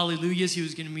 Instead of the hallelujahs, he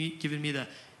was giving me the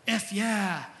F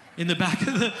yeah in the back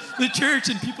of the church,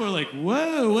 and people are like,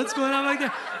 whoa, what's going on back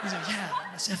there? He's like, yeah,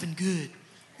 that's effing good.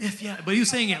 F yeah. But he was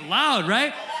saying it loud,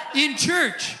 right? In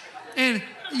church. And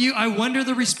I wonder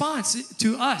the response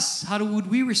to us.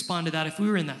 Would we respond to that if we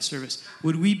were in that service?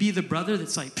 Would we be the brother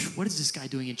that's like, what is this guy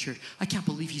doing in church? I can't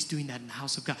believe he's doing that in the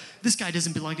house of God. This guy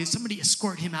doesn't belong to you. Somebody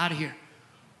escort him out of here.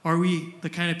 Are we the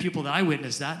kind of people that I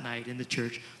witnessed that night in the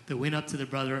church that went up to the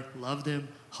brother, loved him,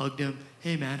 hugged him,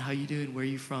 hey man, how you doing? Where are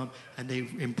you from? And they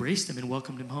embraced him and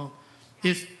welcomed him home.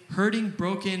 If hurting,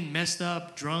 broken, messed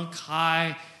up, drunk,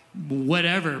 high,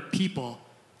 whatever people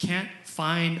can't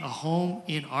find a home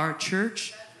in our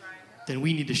church, then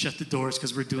we need to shut the doors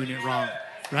because we're doing it wrong,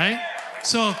 right?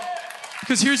 So,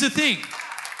 because here's the thing.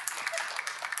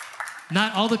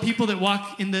 Not all the people that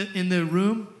walk in the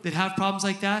room that have problems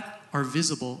like that are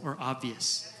visible or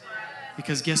obvious.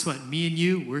 Because guess what? Me and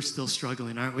you, we're still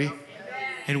struggling, aren't we?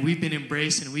 and we've been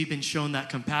embraced and we've been shown that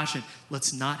compassion,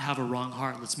 let's not have a wrong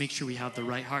heart. Let's make sure we have the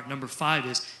right heart. Number 5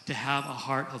 is to have a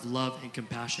heart of love and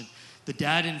compassion. The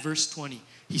dad in verse 20,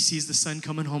 he sees the son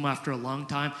coming home after a long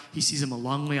time. He sees him a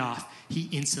long way off. He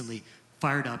instantly,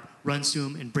 fired up, runs to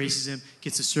him, embraces him,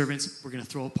 gets the servants. We're going to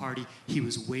throw a party. He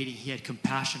was waiting. He had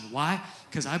compassion. Why?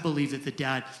 Because I believe that the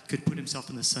dad could put himself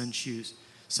in the son's shoes.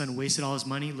 Son wasted all his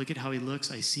money. Look at how he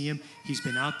looks. I see him. He's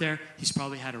been out there. He's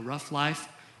probably had a rough life.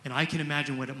 And I can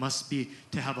imagine what it must be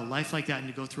to have a life like that and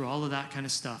to go through all of that kind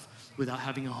of stuff without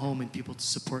having a home and people to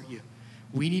support you.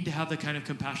 We need to have the kind of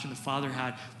compassion the Father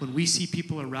had when we see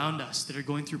people around us that are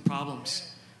going through problems.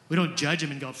 We don't judge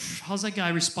them and go, how's that guy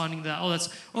responding to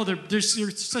that?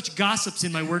 There's such gossips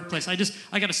in my workplace. I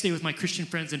got to stay with my Christian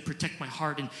friends and protect my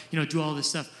heart and, do all this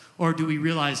stuff. Or do we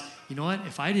realize, you know what?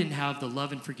 If I didn't have the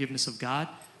love and forgiveness of God,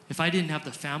 if I didn't have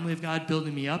the family of God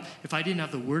building me up, if I didn't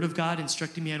have the word of God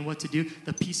instructing me on what to do,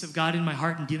 the peace of God in my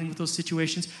heart and dealing with those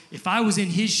situations, if I was in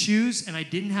his shoes and I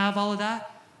didn't have all of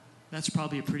that, that's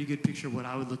probably a pretty good picture of what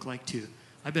I would look like too.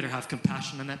 I better have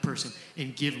compassion on that person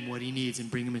and give him what he needs and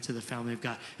bring him into the family of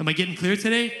God. Am I getting clear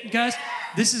today, you guys?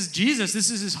 This is Jesus. This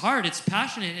is his heart. It's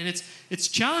passionate and it's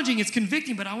challenging. It's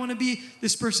convicting, but I want to be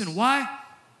this person. Why?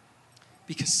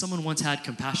 Because someone once had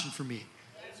compassion for me.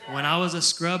 When I was a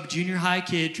scrub junior high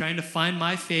kid trying to find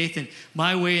my faith and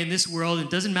my way in this world,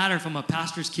 it doesn't matter if I'm a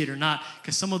pastor's kid or not,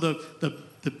 because some of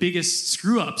the biggest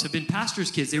screw-ups have been pastors'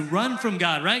 kids. They run from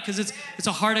God, right? Because it's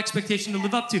a hard expectation to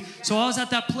live up to. So I was at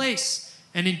that place.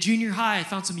 And in junior high, I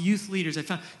found some youth leaders. I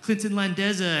found Clinton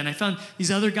Landeza, and I found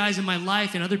these other guys in my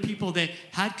life and other people that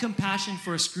had compassion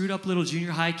for a screwed-up little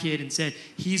junior high kid and said,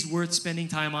 he's worth spending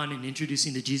time on and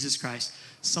introducing to Jesus Christ.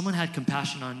 Someone had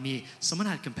compassion on me. Someone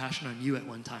had compassion on you at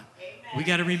one time. Amen. We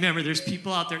got to remember there's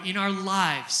people out there in our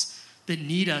lives that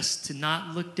need us to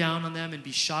not look down on them and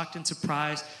be shocked and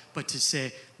surprised, but to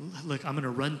say, look, I'm going to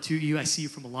run to you. I see you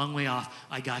from a long way off.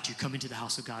 I got you. Come into the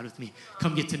house of God with me.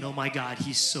 Come get to know my God.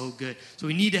 He's so good. So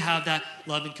we need to have that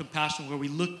love and compassion where we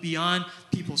look beyond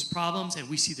people's problems and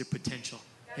we see their potential.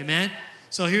 Amen?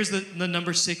 So here's the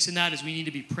number 6 in that is we need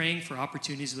to be praying for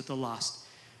opportunities with the lost.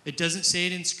 It doesn't say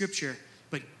it in Scripture,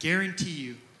 but guarantee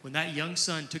you, when that young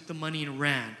son took the money and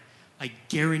ran, I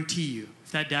guarantee you,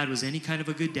 if that dad was any kind of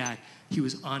a good dad, he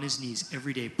was on his knees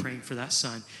every day praying for that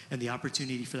son and the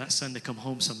opportunity for that son to come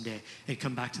home someday and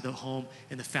come back to the home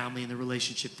and the family and the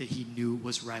relationship that he knew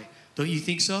was right. Don't you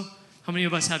think so? How many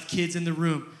of us have kids in the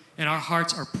room and our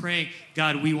hearts are praying,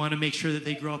 God, we want to make sure that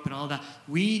they grow up and all that.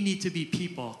 We need to be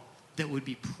people that would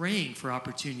be praying for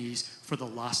opportunities for the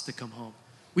lost to come home.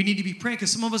 We need to be praying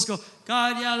because some of us go,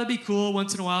 God, yeah, that'd be cool.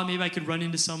 Once in a while, maybe I could run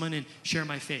into someone and share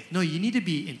my faith. No, you need to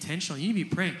be intentional. You need to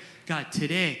be praying. God,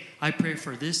 today I pray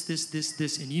for this,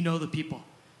 and you know the people.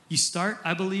 You start,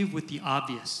 I believe, with the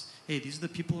obvious. Hey, these are the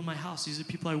people in my house. These are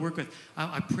the people I work with.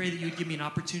 I pray that you would give me an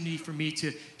opportunity for me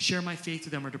to share my faith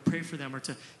with them or to pray for them or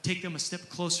to take them a step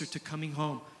closer to coming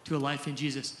home to a life in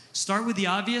Jesus. Start with the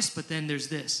obvious, but then there's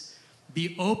this.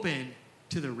 Be open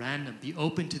to the random. Be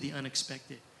open to the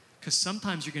unexpected. Because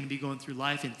sometimes you're going to be going through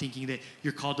life and thinking that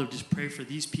you're called to just pray for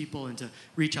these people and to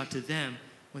reach out to them.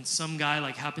 When some guy,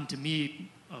 like happened to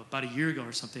me about a year ago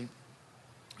or something,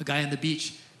 a guy on the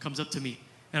beach comes up to me.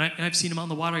 And I've seen him on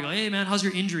the water. I go, hey, man, how's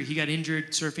your injury? He got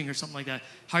injured surfing or something like that.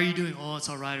 How are you doing? Oh, it's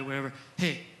all right or whatever.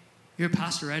 Hey, you're a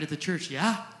pastor, right, at the church?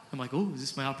 Yeah. I'm like, oh, is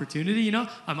this my opportunity?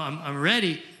 I'm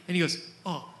ready. And he goes,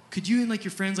 oh, could you and like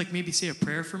your friends like maybe say a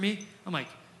prayer for me? I'm like,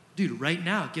 dude, right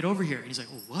now, get over here. And he's like,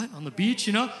 oh, what? On the beach,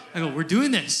 I go, we're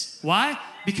doing this. Why?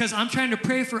 Because I'm trying to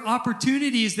pray for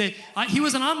opportunities that he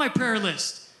wasn't on my prayer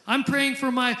list. I'm praying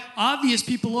for my obvious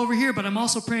people over here, but I'm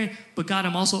also praying, but God,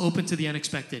 I'm also open to the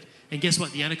unexpected. And guess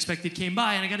what? The unexpected came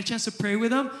by, and I got a chance to pray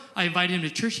with him. I invited him to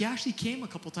church. He actually came a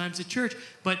couple times to church,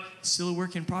 but still a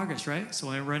work in progress, right? So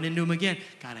when I run into him again,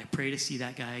 God, I pray to see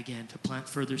that guy again, to plant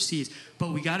further seeds.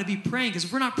 But we got to be praying, because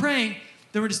if we're not praying,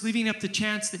 then we're just leaving it up to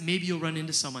chance that maybe you'll run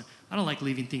into someone. I don't like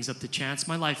leaving things up to chance.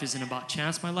 My life isn't about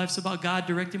chance. My life's about God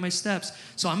directing my steps.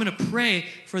 So I'm going to pray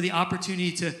for the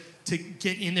opportunity to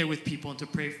get in there with people and to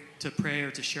pray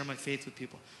or to share my faith with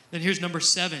people. Then here's number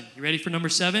 7. You ready for number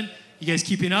 7? You guys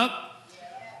keeping up?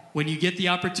 When you get the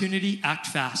opportunity, act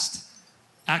fast.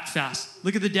 Act fast.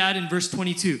 Look at the dad in verse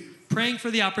 22. Praying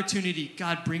for the opportunity.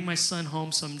 God, bring my son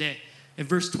home someday. In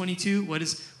verse 22, what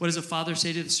does a father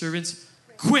say to the servants?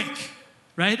 Quick.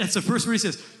 Right? That's the first word he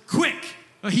says. Quick.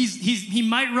 He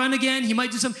might run again. He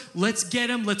might do something. Let's get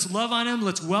him. Let's love on him.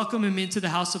 Let's welcome him into the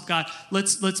house of God.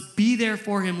 Let's be there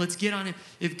for him. Let's get on him.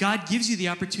 If God gives you the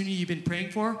opportunity you've been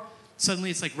praying for, suddenly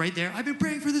it's like right there. I've been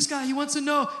praying for this guy. He wants to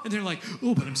know. And they're like,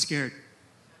 oh, but I'm scared.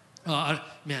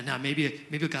 Man, now maybe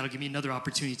God will give me another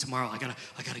opportunity tomorrow. I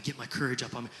gotta get my courage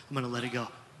up. I'm gonna let it go.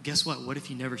 Guess what? What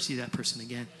if you never see that person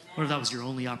again? What if that was your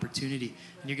only opportunity?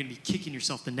 And you're gonna be kicking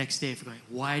yourself the next day for going,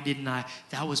 why didn't I?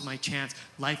 That was my chance.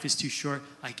 Life is too short.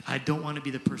 I don't want to be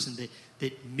the person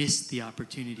that missed the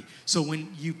opportunity. So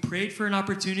when you prayed for an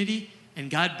opportunity and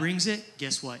God brings it,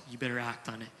 guess what? You better act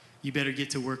on it. You better get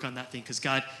to work on that thing because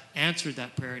God answered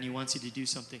that prayer and he wants you to do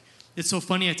something. It's so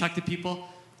funny. I talk to people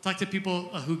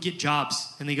who get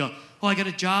jobs and they go, oh, I got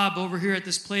a job over here at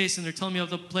this place, and they're telling me of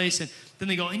the place, and then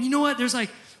they go, and you know what? There's like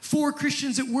 4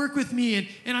 Christians that work with me,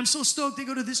 and I'm so stoked they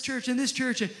go to this church and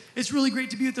it's really great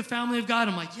to be with the family of God.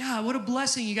 I'm like, yeah, what a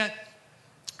blessing. You got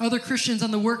other Christians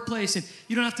on the workplace, and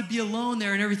you don't have to be alone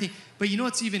there and everything. But you know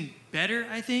what's even better,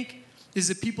 I think, is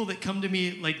the people that come to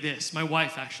me like this. My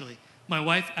wife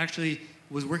actually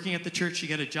was working at the church. She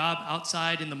got a job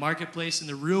outside in the marketplace in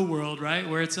the real world, right?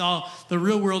 Where it's all the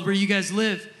real world where you guys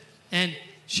live. And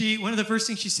one of the first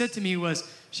things she said to me was,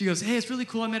 she goes, hey, it's really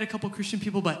cool. I met a couple Christian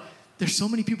people, but there's so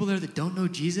many people there that don't know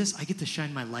Jesus. I get to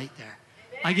shine my light there.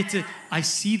 I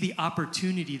see the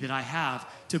opportunity that I have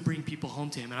to bring people home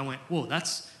to him. And I went, whoa,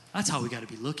 that's how we got to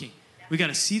be looking. We got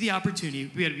to see the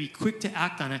opportunity. We got to be quick to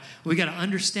act on it. We got to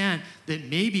understand that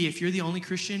maybe if you're the only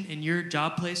Christian in your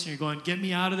job place and you're going, get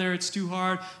me out of there, it's too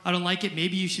hard, I don't like it,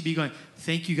 maybe you should be going,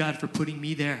 thank you, God, for putting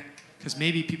me there. Because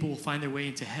maybe people will find their way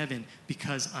into heaven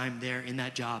because I'm there in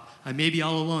that job. I may be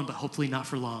all alone, but hopefully not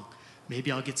for long.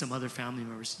 Maybe I'll get some other family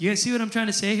members. You guys see what I'm trying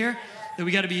to say here? That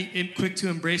we got to be quick to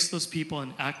embrace those people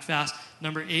and act fast.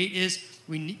 Number 8 is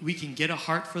we can get a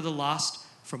heart for the lost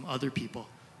from other people.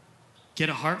 Get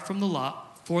a heart for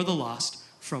the lost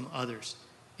from others.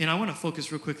 And I want to focus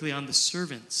real quickly on the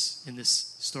servants in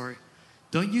this story.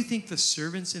 Don't you think the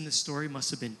servants in the story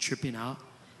must have been tripping out?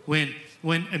 When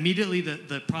immediately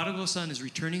the prodigal son is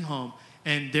returning home,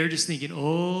 and they're just thinking,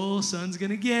 oh, son's going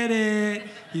to get it.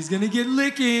 He's going to get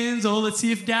lickings. Oh, let's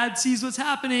see if dad sees what's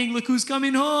happening. Look who's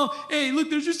coming home. Hey, look,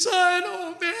 there's your son.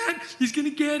 Oh, man, he's going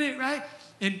to get it, right?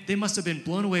 And they must have been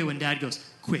blown away when dad goes,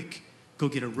 quick, go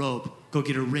get a robe, go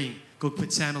get a ring. Go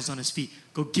put sandals on his feet.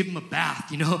 Go give him a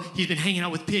bath. You know, he's been hanging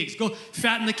out with pigs. Go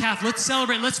fatten the calf. Let's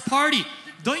celebrate. Let's party.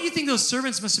 Don't you think those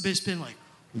servants must have just been like,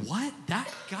 what?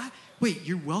 That guy? Wait,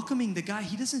 you're welcoming the guy?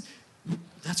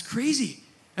 That's crazy.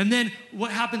 And then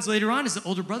what happens later on is the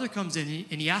older brother comes in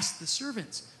and he asks the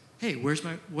servants, hey,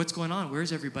 what's going on?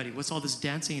 Where's everybody? What's all this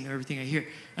dancing and everything I hear?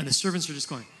 And the servants are just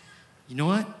going, you know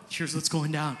what? Here's what's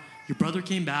going down. Your brother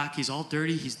came back. He's all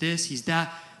dirty. He's this, he's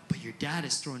that. But your dad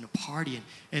is throwing a party.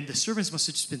 And the servants must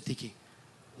have just been thinking,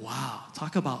 wow,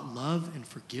 talk about love and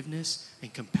forgiveness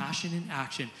and compassion in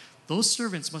action. Those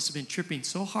servants must have been tripping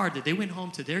so hard that they went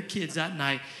home to their kids that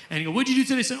night and go, what'd you do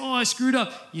today? They said, oh, I screwed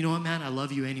up. You know what, man? I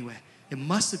love you anyway. It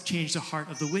must have changed the heart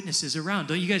of the witnesses around.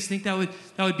 Don't you guys think that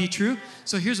would be true?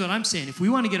 So here's what I'm saying. If we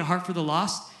want to get a heart for the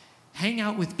lost, hang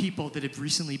out with people that have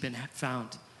recently been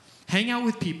found. Hang out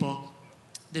with people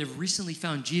that have recently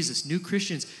found Jesus, new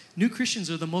Christians. New Christians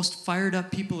are the most fired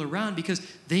up people around because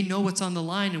they know what's on the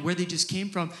line and where they just came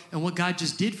from and what God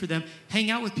just did for them.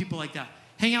 Hang out with people like that.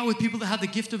 Hang out with people that have the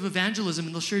gift of evangelism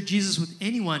and they'll share Jesus with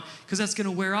anyone because that's going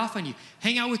to wear off on you.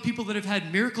 Hang out with people that have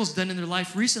had miracles done in their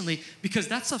life recently because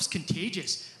that stuff's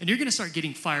contagious and you're going to start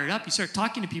getting fired up. You start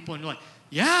talking to people and you're like,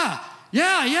 yeah,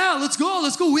 let's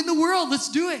go win the world. Let's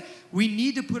do it. We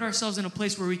need to put ourselves in a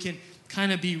place where we can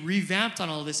kind of be revamped on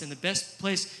all of this, and the best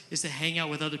place is to hang out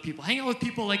with other people. Hang out with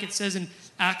people like it says in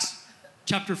Acts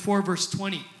chapter 4, verse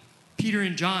 20. Peter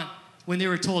and John, when they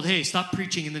were told, hey, stop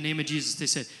preaching in the name of Jesus, they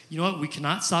said, you know what? We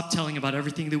cannot stop telling about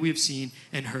everything that we have seen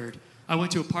and heard. I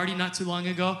went to a party not too long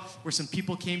ago where some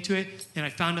people came to it, and I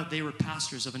found out they were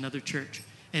pastors of another church.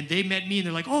 And they met me, and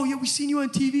they're like, oh, yeah, we've seen you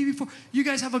on TV before. You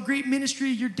guys have a great ministry.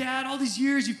 Your dad, all these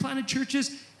years, you've planted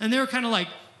churches. And they were kind of like,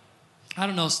 I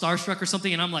don't know, starstruck or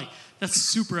something. And I'm like, that's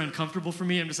super uncomfortable for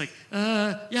me. I'm just like,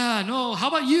 yeah, no, how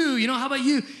about you? How about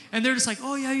you? And they're just like,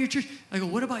 oh, yeah, your church. I go,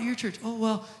 what about your church? Oh,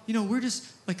 well, we're just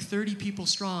like 30 people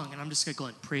strong. And I'm just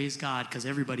going, praise God, because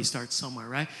everybody starts somewhere,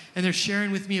 right? And they're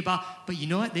sharing with me about, but you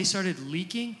know what? They started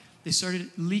leaking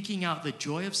out the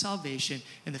joy of salvation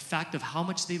and the fact of how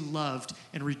much they loved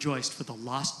and rejoiced for the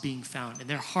lost being found and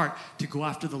their heart to go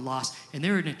after the lost. And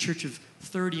they're in a church of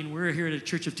 30 and we're here at a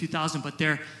church of 2,000, but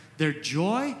their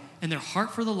joy and their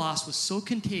heart for the lost was so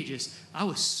contagious. I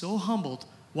was so humbled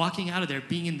walking out of there,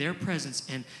 being in their presence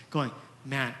and going,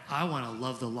 man, I want to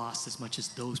love the lost as much as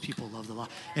those people love the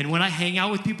lost. And when I hang out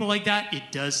with people like that, it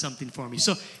does something for me.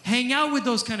 So hang out with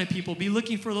those kind of people. Be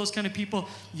looking for those kind of people.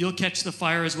 You'll catch the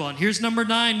fire as well. And here's number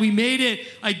 9. We made it.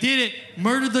 I did it.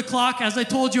 Murdered the clock as I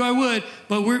told you I would.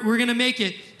 But we're going to make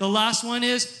it. The last one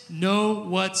is know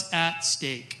what's at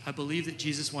stake. I believe that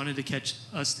Jesus wanted to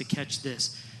catch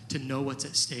this, to know what's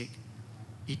at stake.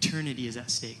 Eternity is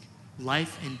at stake.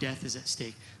 Life and death is at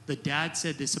stake. The dad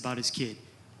said this about his kid.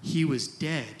 He was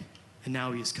dead, and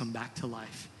now he has come back to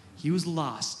life. He was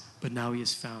lost, but now he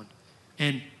is found.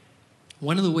 And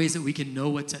one of the ways that we can know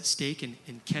what's at stake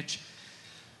and catch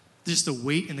just the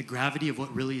weight and the gravity of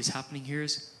what really is happening here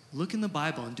is look in the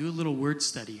Bible and do a little word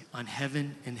study on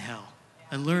heaven and hell.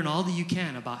 And learn all that you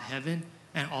can about heaven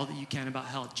and all that you can about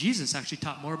hell. Jesus actually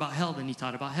taught more about hell than he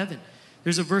taught about heaven.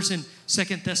 There's a verse in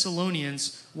 2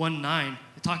 Thessalonians 1:9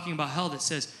 talking about hell that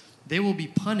says, they will be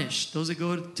punished, those that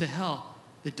go to hell,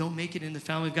 that don't make it in the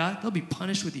family of God, they'll be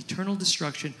punished with eternal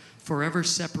destruction, forever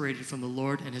separated from the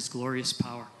Lord and his glorious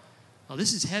power. Now,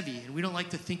 this is heavy, and we don't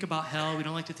like to think about hell. We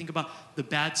don't like to think about the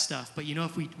bad stuff. But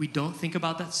if we don't think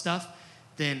about that stuff,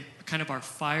 then kind of our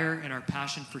fire and our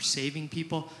passion for saving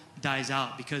people dies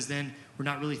out, because then we're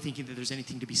not really thinking that there's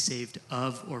anything to be saved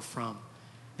of or from.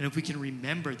 And if we can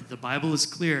remember that the Bible is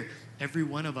clear, every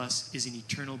one of us is an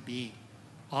eternal being.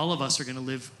 All of us are going to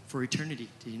live for eternity.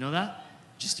 Did you know that?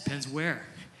 Just depends where.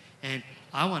 And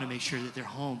I want to make sure that they're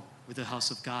home with the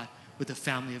house of God, with the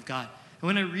family of God. And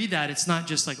when I read that, it's not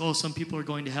just like, oh, some people are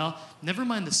going to hell. Never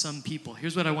mind the some people.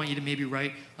 Here's what I want you to maybe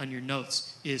write on your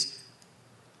notes is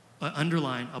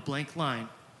underline a blank line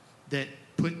that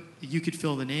you could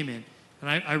fill the name in. And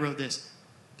I wrote this: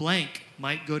 blank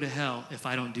might go to hell if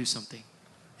I don't do something.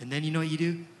 And then you know what you do?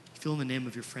 You fill in the name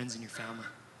of your friends and your family.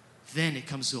 Then it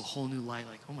comes to a whole new light,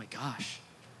 like, oh my gosh,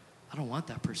 I don't want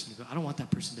that person to go. I don't want that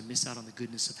person to miss out on the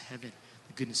goodness of heaven,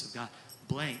 the goodness of God.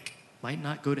 Blank might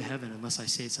not go to heaven unless I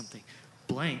say something.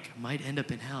 Blank might end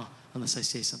up in hell unless I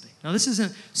say something. Now, this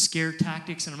isn't scare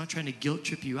tactics, and I'm not trying to guilt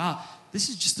trip you out. This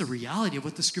is just the reality of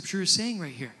what the scripture is saying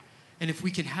right here. And if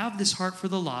we can have this heart for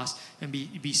the lost and be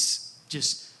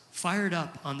just fired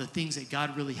up on the things that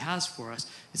God really has for us,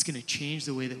 it's going to change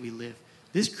the way that we live.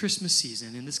 This Christmas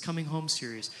season, in this Coming Home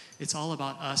series, it's all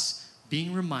about us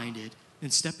being reminded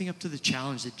and stepping up to the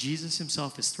challenge that Jesus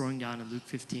himself is throwing down in Luke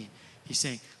 15. He's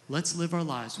saying, let's live our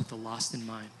lives with the lost in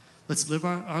mind. Let's live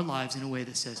our lives in a way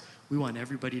that says we want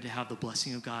everybody to have the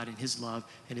blessing of God and his love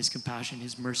and his compassion,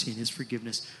 his mercy, and his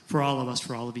forgiveness for all of us,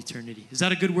 for all of eternity. Is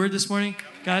that a good word this morning,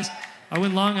 guys? I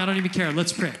went long. I don't even care.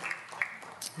 Let's pray.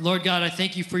 Lord God, I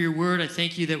thank you for your word. I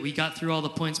thank you that we got through all the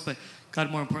points, but God,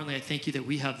 more importantly, I thank you that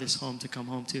we have this home to come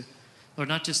home to. Lord,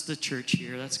 not just the church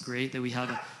here. That's great that we have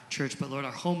a church, but Lord,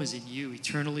 our home is in you,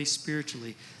 eternally,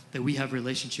 spiritually, that we have a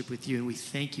relationship with you, and we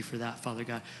thank you for that, Father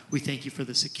God. We thank you for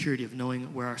the security of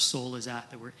knowing where our soul is at,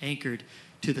 that we're anchored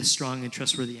to the strong and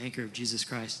trustworthy anchor of Jesus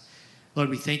Christ. Lord,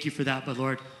 we thank you for that, but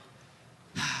Lord,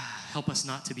 help us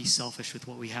not to be selfish with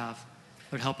what we have.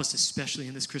 Lord, help us, especially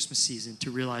in this Christmas season,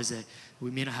 to realize that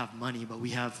we may not have money, but we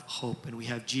have hope, and we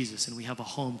have Jesus, and we have a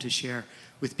home to share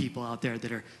with people out there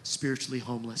that are spiritually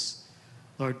homeless.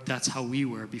 Lord, that's how we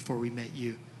were before we met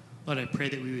you. Lord, I pray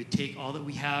that we would take all that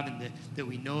we have and that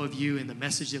we know of you and the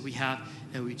message that we have,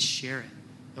 and we'd share it,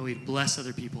 and we'd bless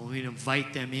other people, and we'd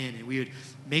invite them in, and we would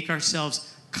make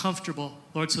ourselves comfortable,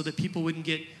 Lord, so that people wouldn't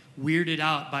get weirded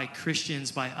out by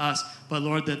Christians, by us. But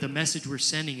Lord, that the message we're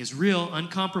sending is real,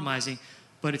 uncompromising,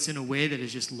 but it's in a way that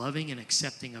is just loving and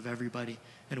accepting of everybody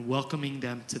and welcoming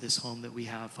them to this home that we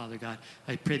have, Father God.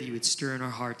 I pray that you would stir in our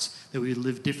hearts, that we would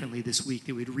live differently this week,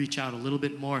 that we'd reach out a little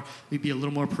bit more, we'd be a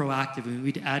little more proactive, and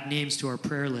we'd add names to our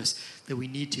prayer list that we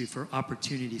need to for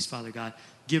opportunities, Father God.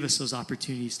 Give us those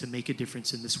opportunities to make a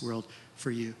difference in this world for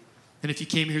you. And if you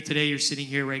came here today, you're sitting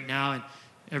here right now, and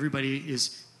everybody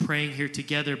is praying here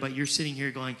together, but you're sitting here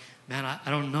going, man,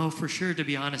 I don't know for sure, to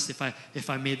be honest, if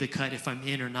I made the cut, if I'm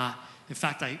in or not. In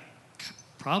fact, I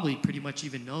probably pretty much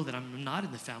even know that I'm not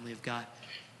in the family of God,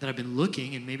 that I've been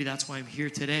looking, and maybe that's why I'm here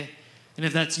today. And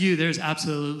if that's you, there's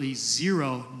absolutely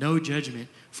no judgment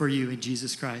for you in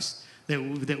Jesus Christ,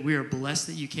 that we are blessed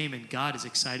that you came, and God is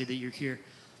excited that you're here.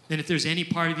 And if there's any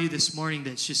part of you this morning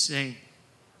that's just saying,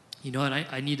 you know what,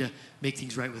 I need to make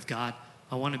things right with God.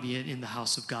 I want to be in the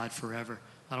house of God forever.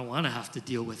 I don't want to have to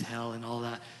deal with hell and all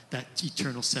that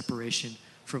eternal separation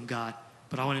from God.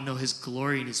 But I want to know his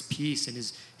glory and his peace and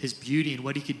his beauty and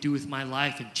what he could do with my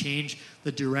life and change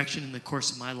the direction and the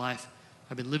course of my life.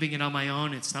 I've been living it on my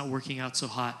own. It's not working out so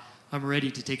hot. I'm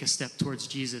ready to take a step towards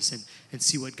Jesus and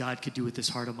see what God could do with this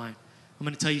heart of mine. I'm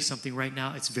going to tell you something right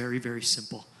now. It's very, very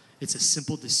simple. It's a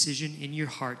simple decision in your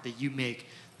heart that you make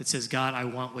that says, God, I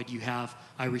want what you have.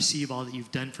 I receive all that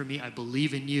you've done for me. I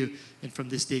believe in you. And from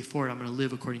this day forward, I'm going to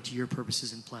live according to your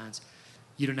purposes and plans.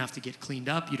 You don't have to get cleaned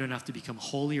up. You don't have to become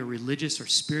holy or religious or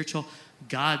spiritual.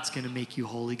 God's going to make you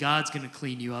holy. God's going to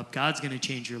clean you up. God's going to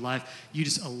change your life. You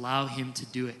just allow him to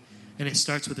do it. And it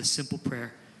starts with a simple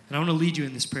prayer. And I want to lead you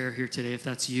in this prayer here today. If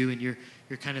that's you and you're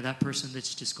kind of that person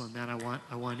that's just going, man,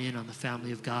 I want in on the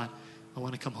family of God. I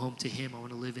want to come home to him. I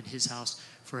want to live in his house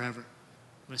forever.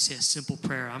 I'm going to say a simple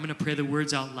prayer. I'm going to pray the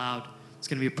words out loud. It's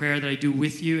going to be a prayer that I do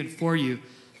with you and for you. And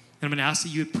I'm going to ask that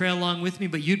you would pray along with me,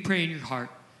 but you'd pray in your heart,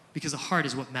 because the heart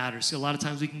is what matters. So a lot of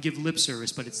times we can give lip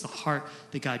service, but it's the heart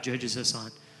that God judges us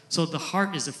on. So the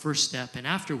heart is the first step, and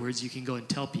afterwards you can go and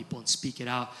tell people and speak it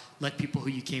out. Let people who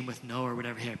you came with know or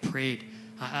whatever. Hey, I prayed.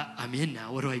 I'm in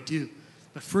now. What do I do?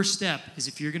 The first step is,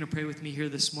 if you're going to pray with me here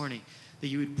this morning, that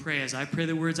you would pray. As I pray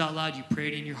the words out loud, you pray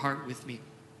it in your heart with me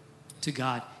to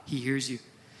God. He hears you.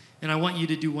 And I want you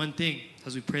to do one thing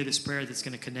as we pray this prayer that's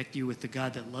going to connect you with the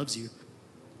God that loves you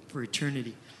for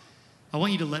eternity. I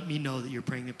want you to let me know that you're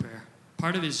praying the prayer.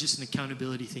 Part of it is just an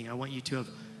accountability thing. I want you to have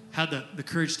had the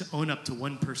courage to own up to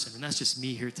one person, and that's just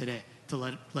me here today, to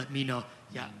let me know,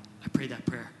 yeah, I prayed that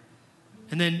prayer.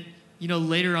 And then,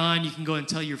 later on you can go and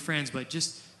tell your friends, but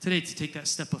just today to take that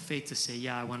step of faith to say,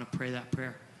 yeah, I want to pray that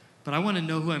prayer. But I want to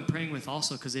know who I'm praying with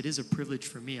also, because it is a privilege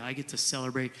for me. I get to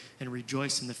celebrate and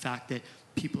rejoice in the fact that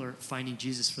people are finding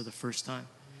Jesus for the first time.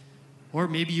 Or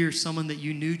maybe you're someone that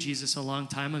you knew Jesus a long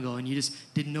time ago and you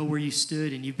just didn't know where you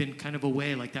stood, and you've been kind of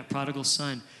away like that prodigal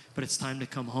son. But it's time to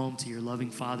come home to your loving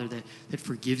Father that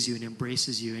forgives you and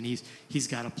embraces you. And he's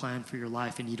got a plan for your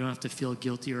life, and you don't have to feel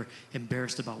guilty or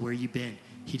embarrassed about where you've been.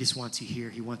 He just wants you here.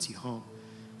 He wants you home.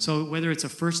 So whether it's a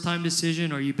first-time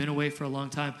decision or you've been away for a long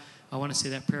time, I want to say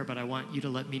that prayer, but I want you to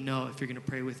let me know if you're going to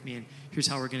pray with me. And here's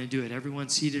how we're going to do it. Everyone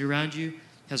seated around you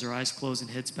has their eyes closed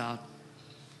and heads bowed.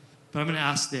 But I'm going to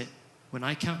ask that when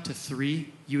I count to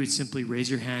 3, you would simply raise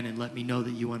your hand and let me know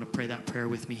that you want to pray that prayer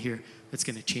with me here. That's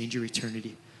going to change your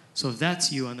eternity. So if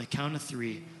that's you, on the count of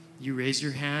 3, you raise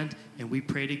your hand and we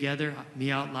pray together,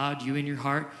 me out loud, you in your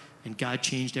heart, and God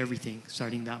changed everything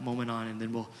starting that moment on, and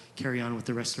then we'll carry on with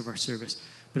the rest of our service.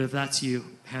 But if that's you,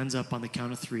 hands up on the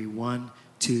count of 3. 1,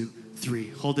 2, 3.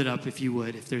 Hold it up if you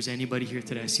would. If there's anybody here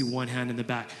today, I see one hand in the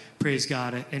back. Praise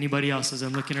God. Anybody else as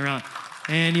I'm looking around?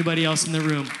 Anybody else in the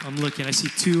room? I'm looking. I see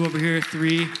 2 over here,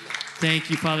 3. Thank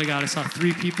you, Father God. I saw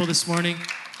 3 people this morning.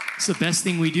 It's the best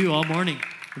thing we do all morning.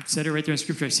 I said it right there in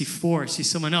Scripture. I see 4. I see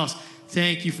someone else.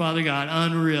 Thank you, Father God.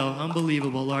 Unreal.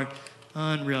 Unbelievable, Lord.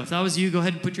 Unreal. If that was you, go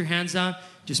ahead and put your hands down.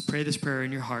 Just pray this prayer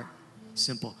in your heart.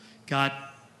 Simple. God,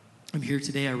 I'm here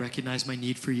today. I recognize my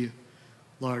need for you.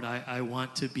 Lord, I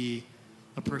want to be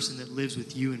a person that lives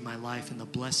with you in my life and the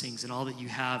blessings and all that you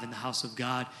have in the house of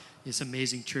God, this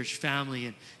amazing church family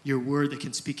and your word that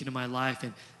can speak into my life.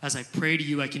 And as I pray to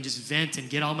you, I can just vent and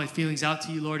get all my feelings out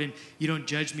to you, Lord, and you don't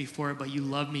judge me for it, but you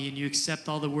love me and you accept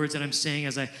all the words that I'm saying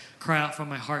as I cry out from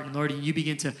my heart. And Lord, you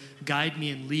begin to guide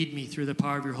me and lead me through the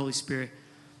power of your Holy Spirit.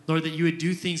 Lord, that you would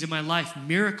do things in my life,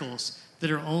 miracles that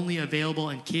are only available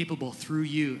and capable through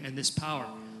you and this power.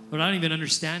 Lord, I don't even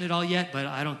understand it all yet, but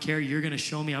I don't care. You're going to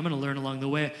show me. I'm going to learn along the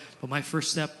way. But my first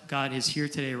step, God, is here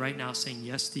today, right now, saying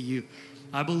yes to you.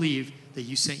 I believe that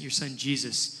you sent your son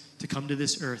Jesus to come to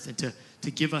this earth and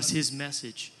to give us his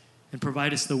message and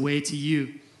provide us the way to you,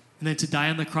 and then to die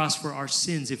on the cross for our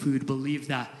sins if we would believe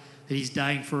that he's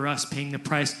dying for us, paying the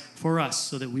price for us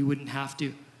so that we wouldn't have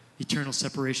to. Eternal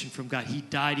separation from God. He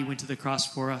died. He went to the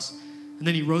cross for us. And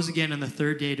then he rose again on the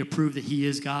 3rd day to prove that he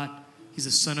is God. He's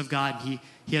the Son of God.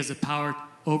 He has the power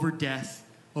over death,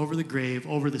 over the grave,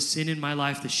 over the sin in my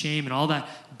life, the shame, and all that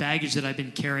baggage that I've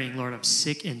been carrying. Lord, I'm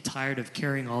sick and tired of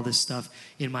carrying all this stuff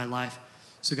in my life.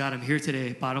 So God, I'm here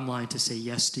today, bottom line, to say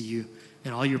yes to you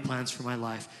and all your plans for my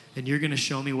life. And you're going to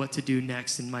show me what to do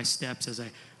next in my steps as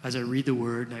I read the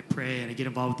word and I pray and I get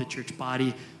involved with the church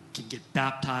body, can get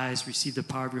baptized, receive the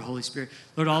power of your Holy Spirit.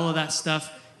 Lord, all of that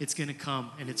stuff, it's going to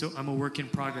come, and I'm a work in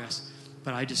progress.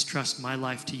 But I just trust my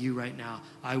life to you right now.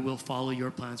 I will follow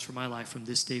your plans for my life from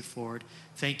this day forward.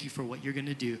 Thank you for what you're going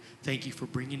to do. Thank you for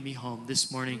bringing me home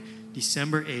this morning,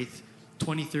 December 8th,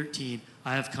 2013.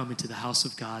 I have come into the house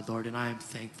of God, Lord, and I am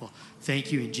thankful.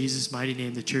 Thank you in Jesus' mighty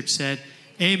name. The church said,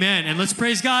 amen. And let's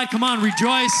praise God. Come on,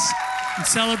 rejoice and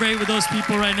celebrate with those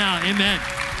people right now.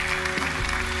 Amen.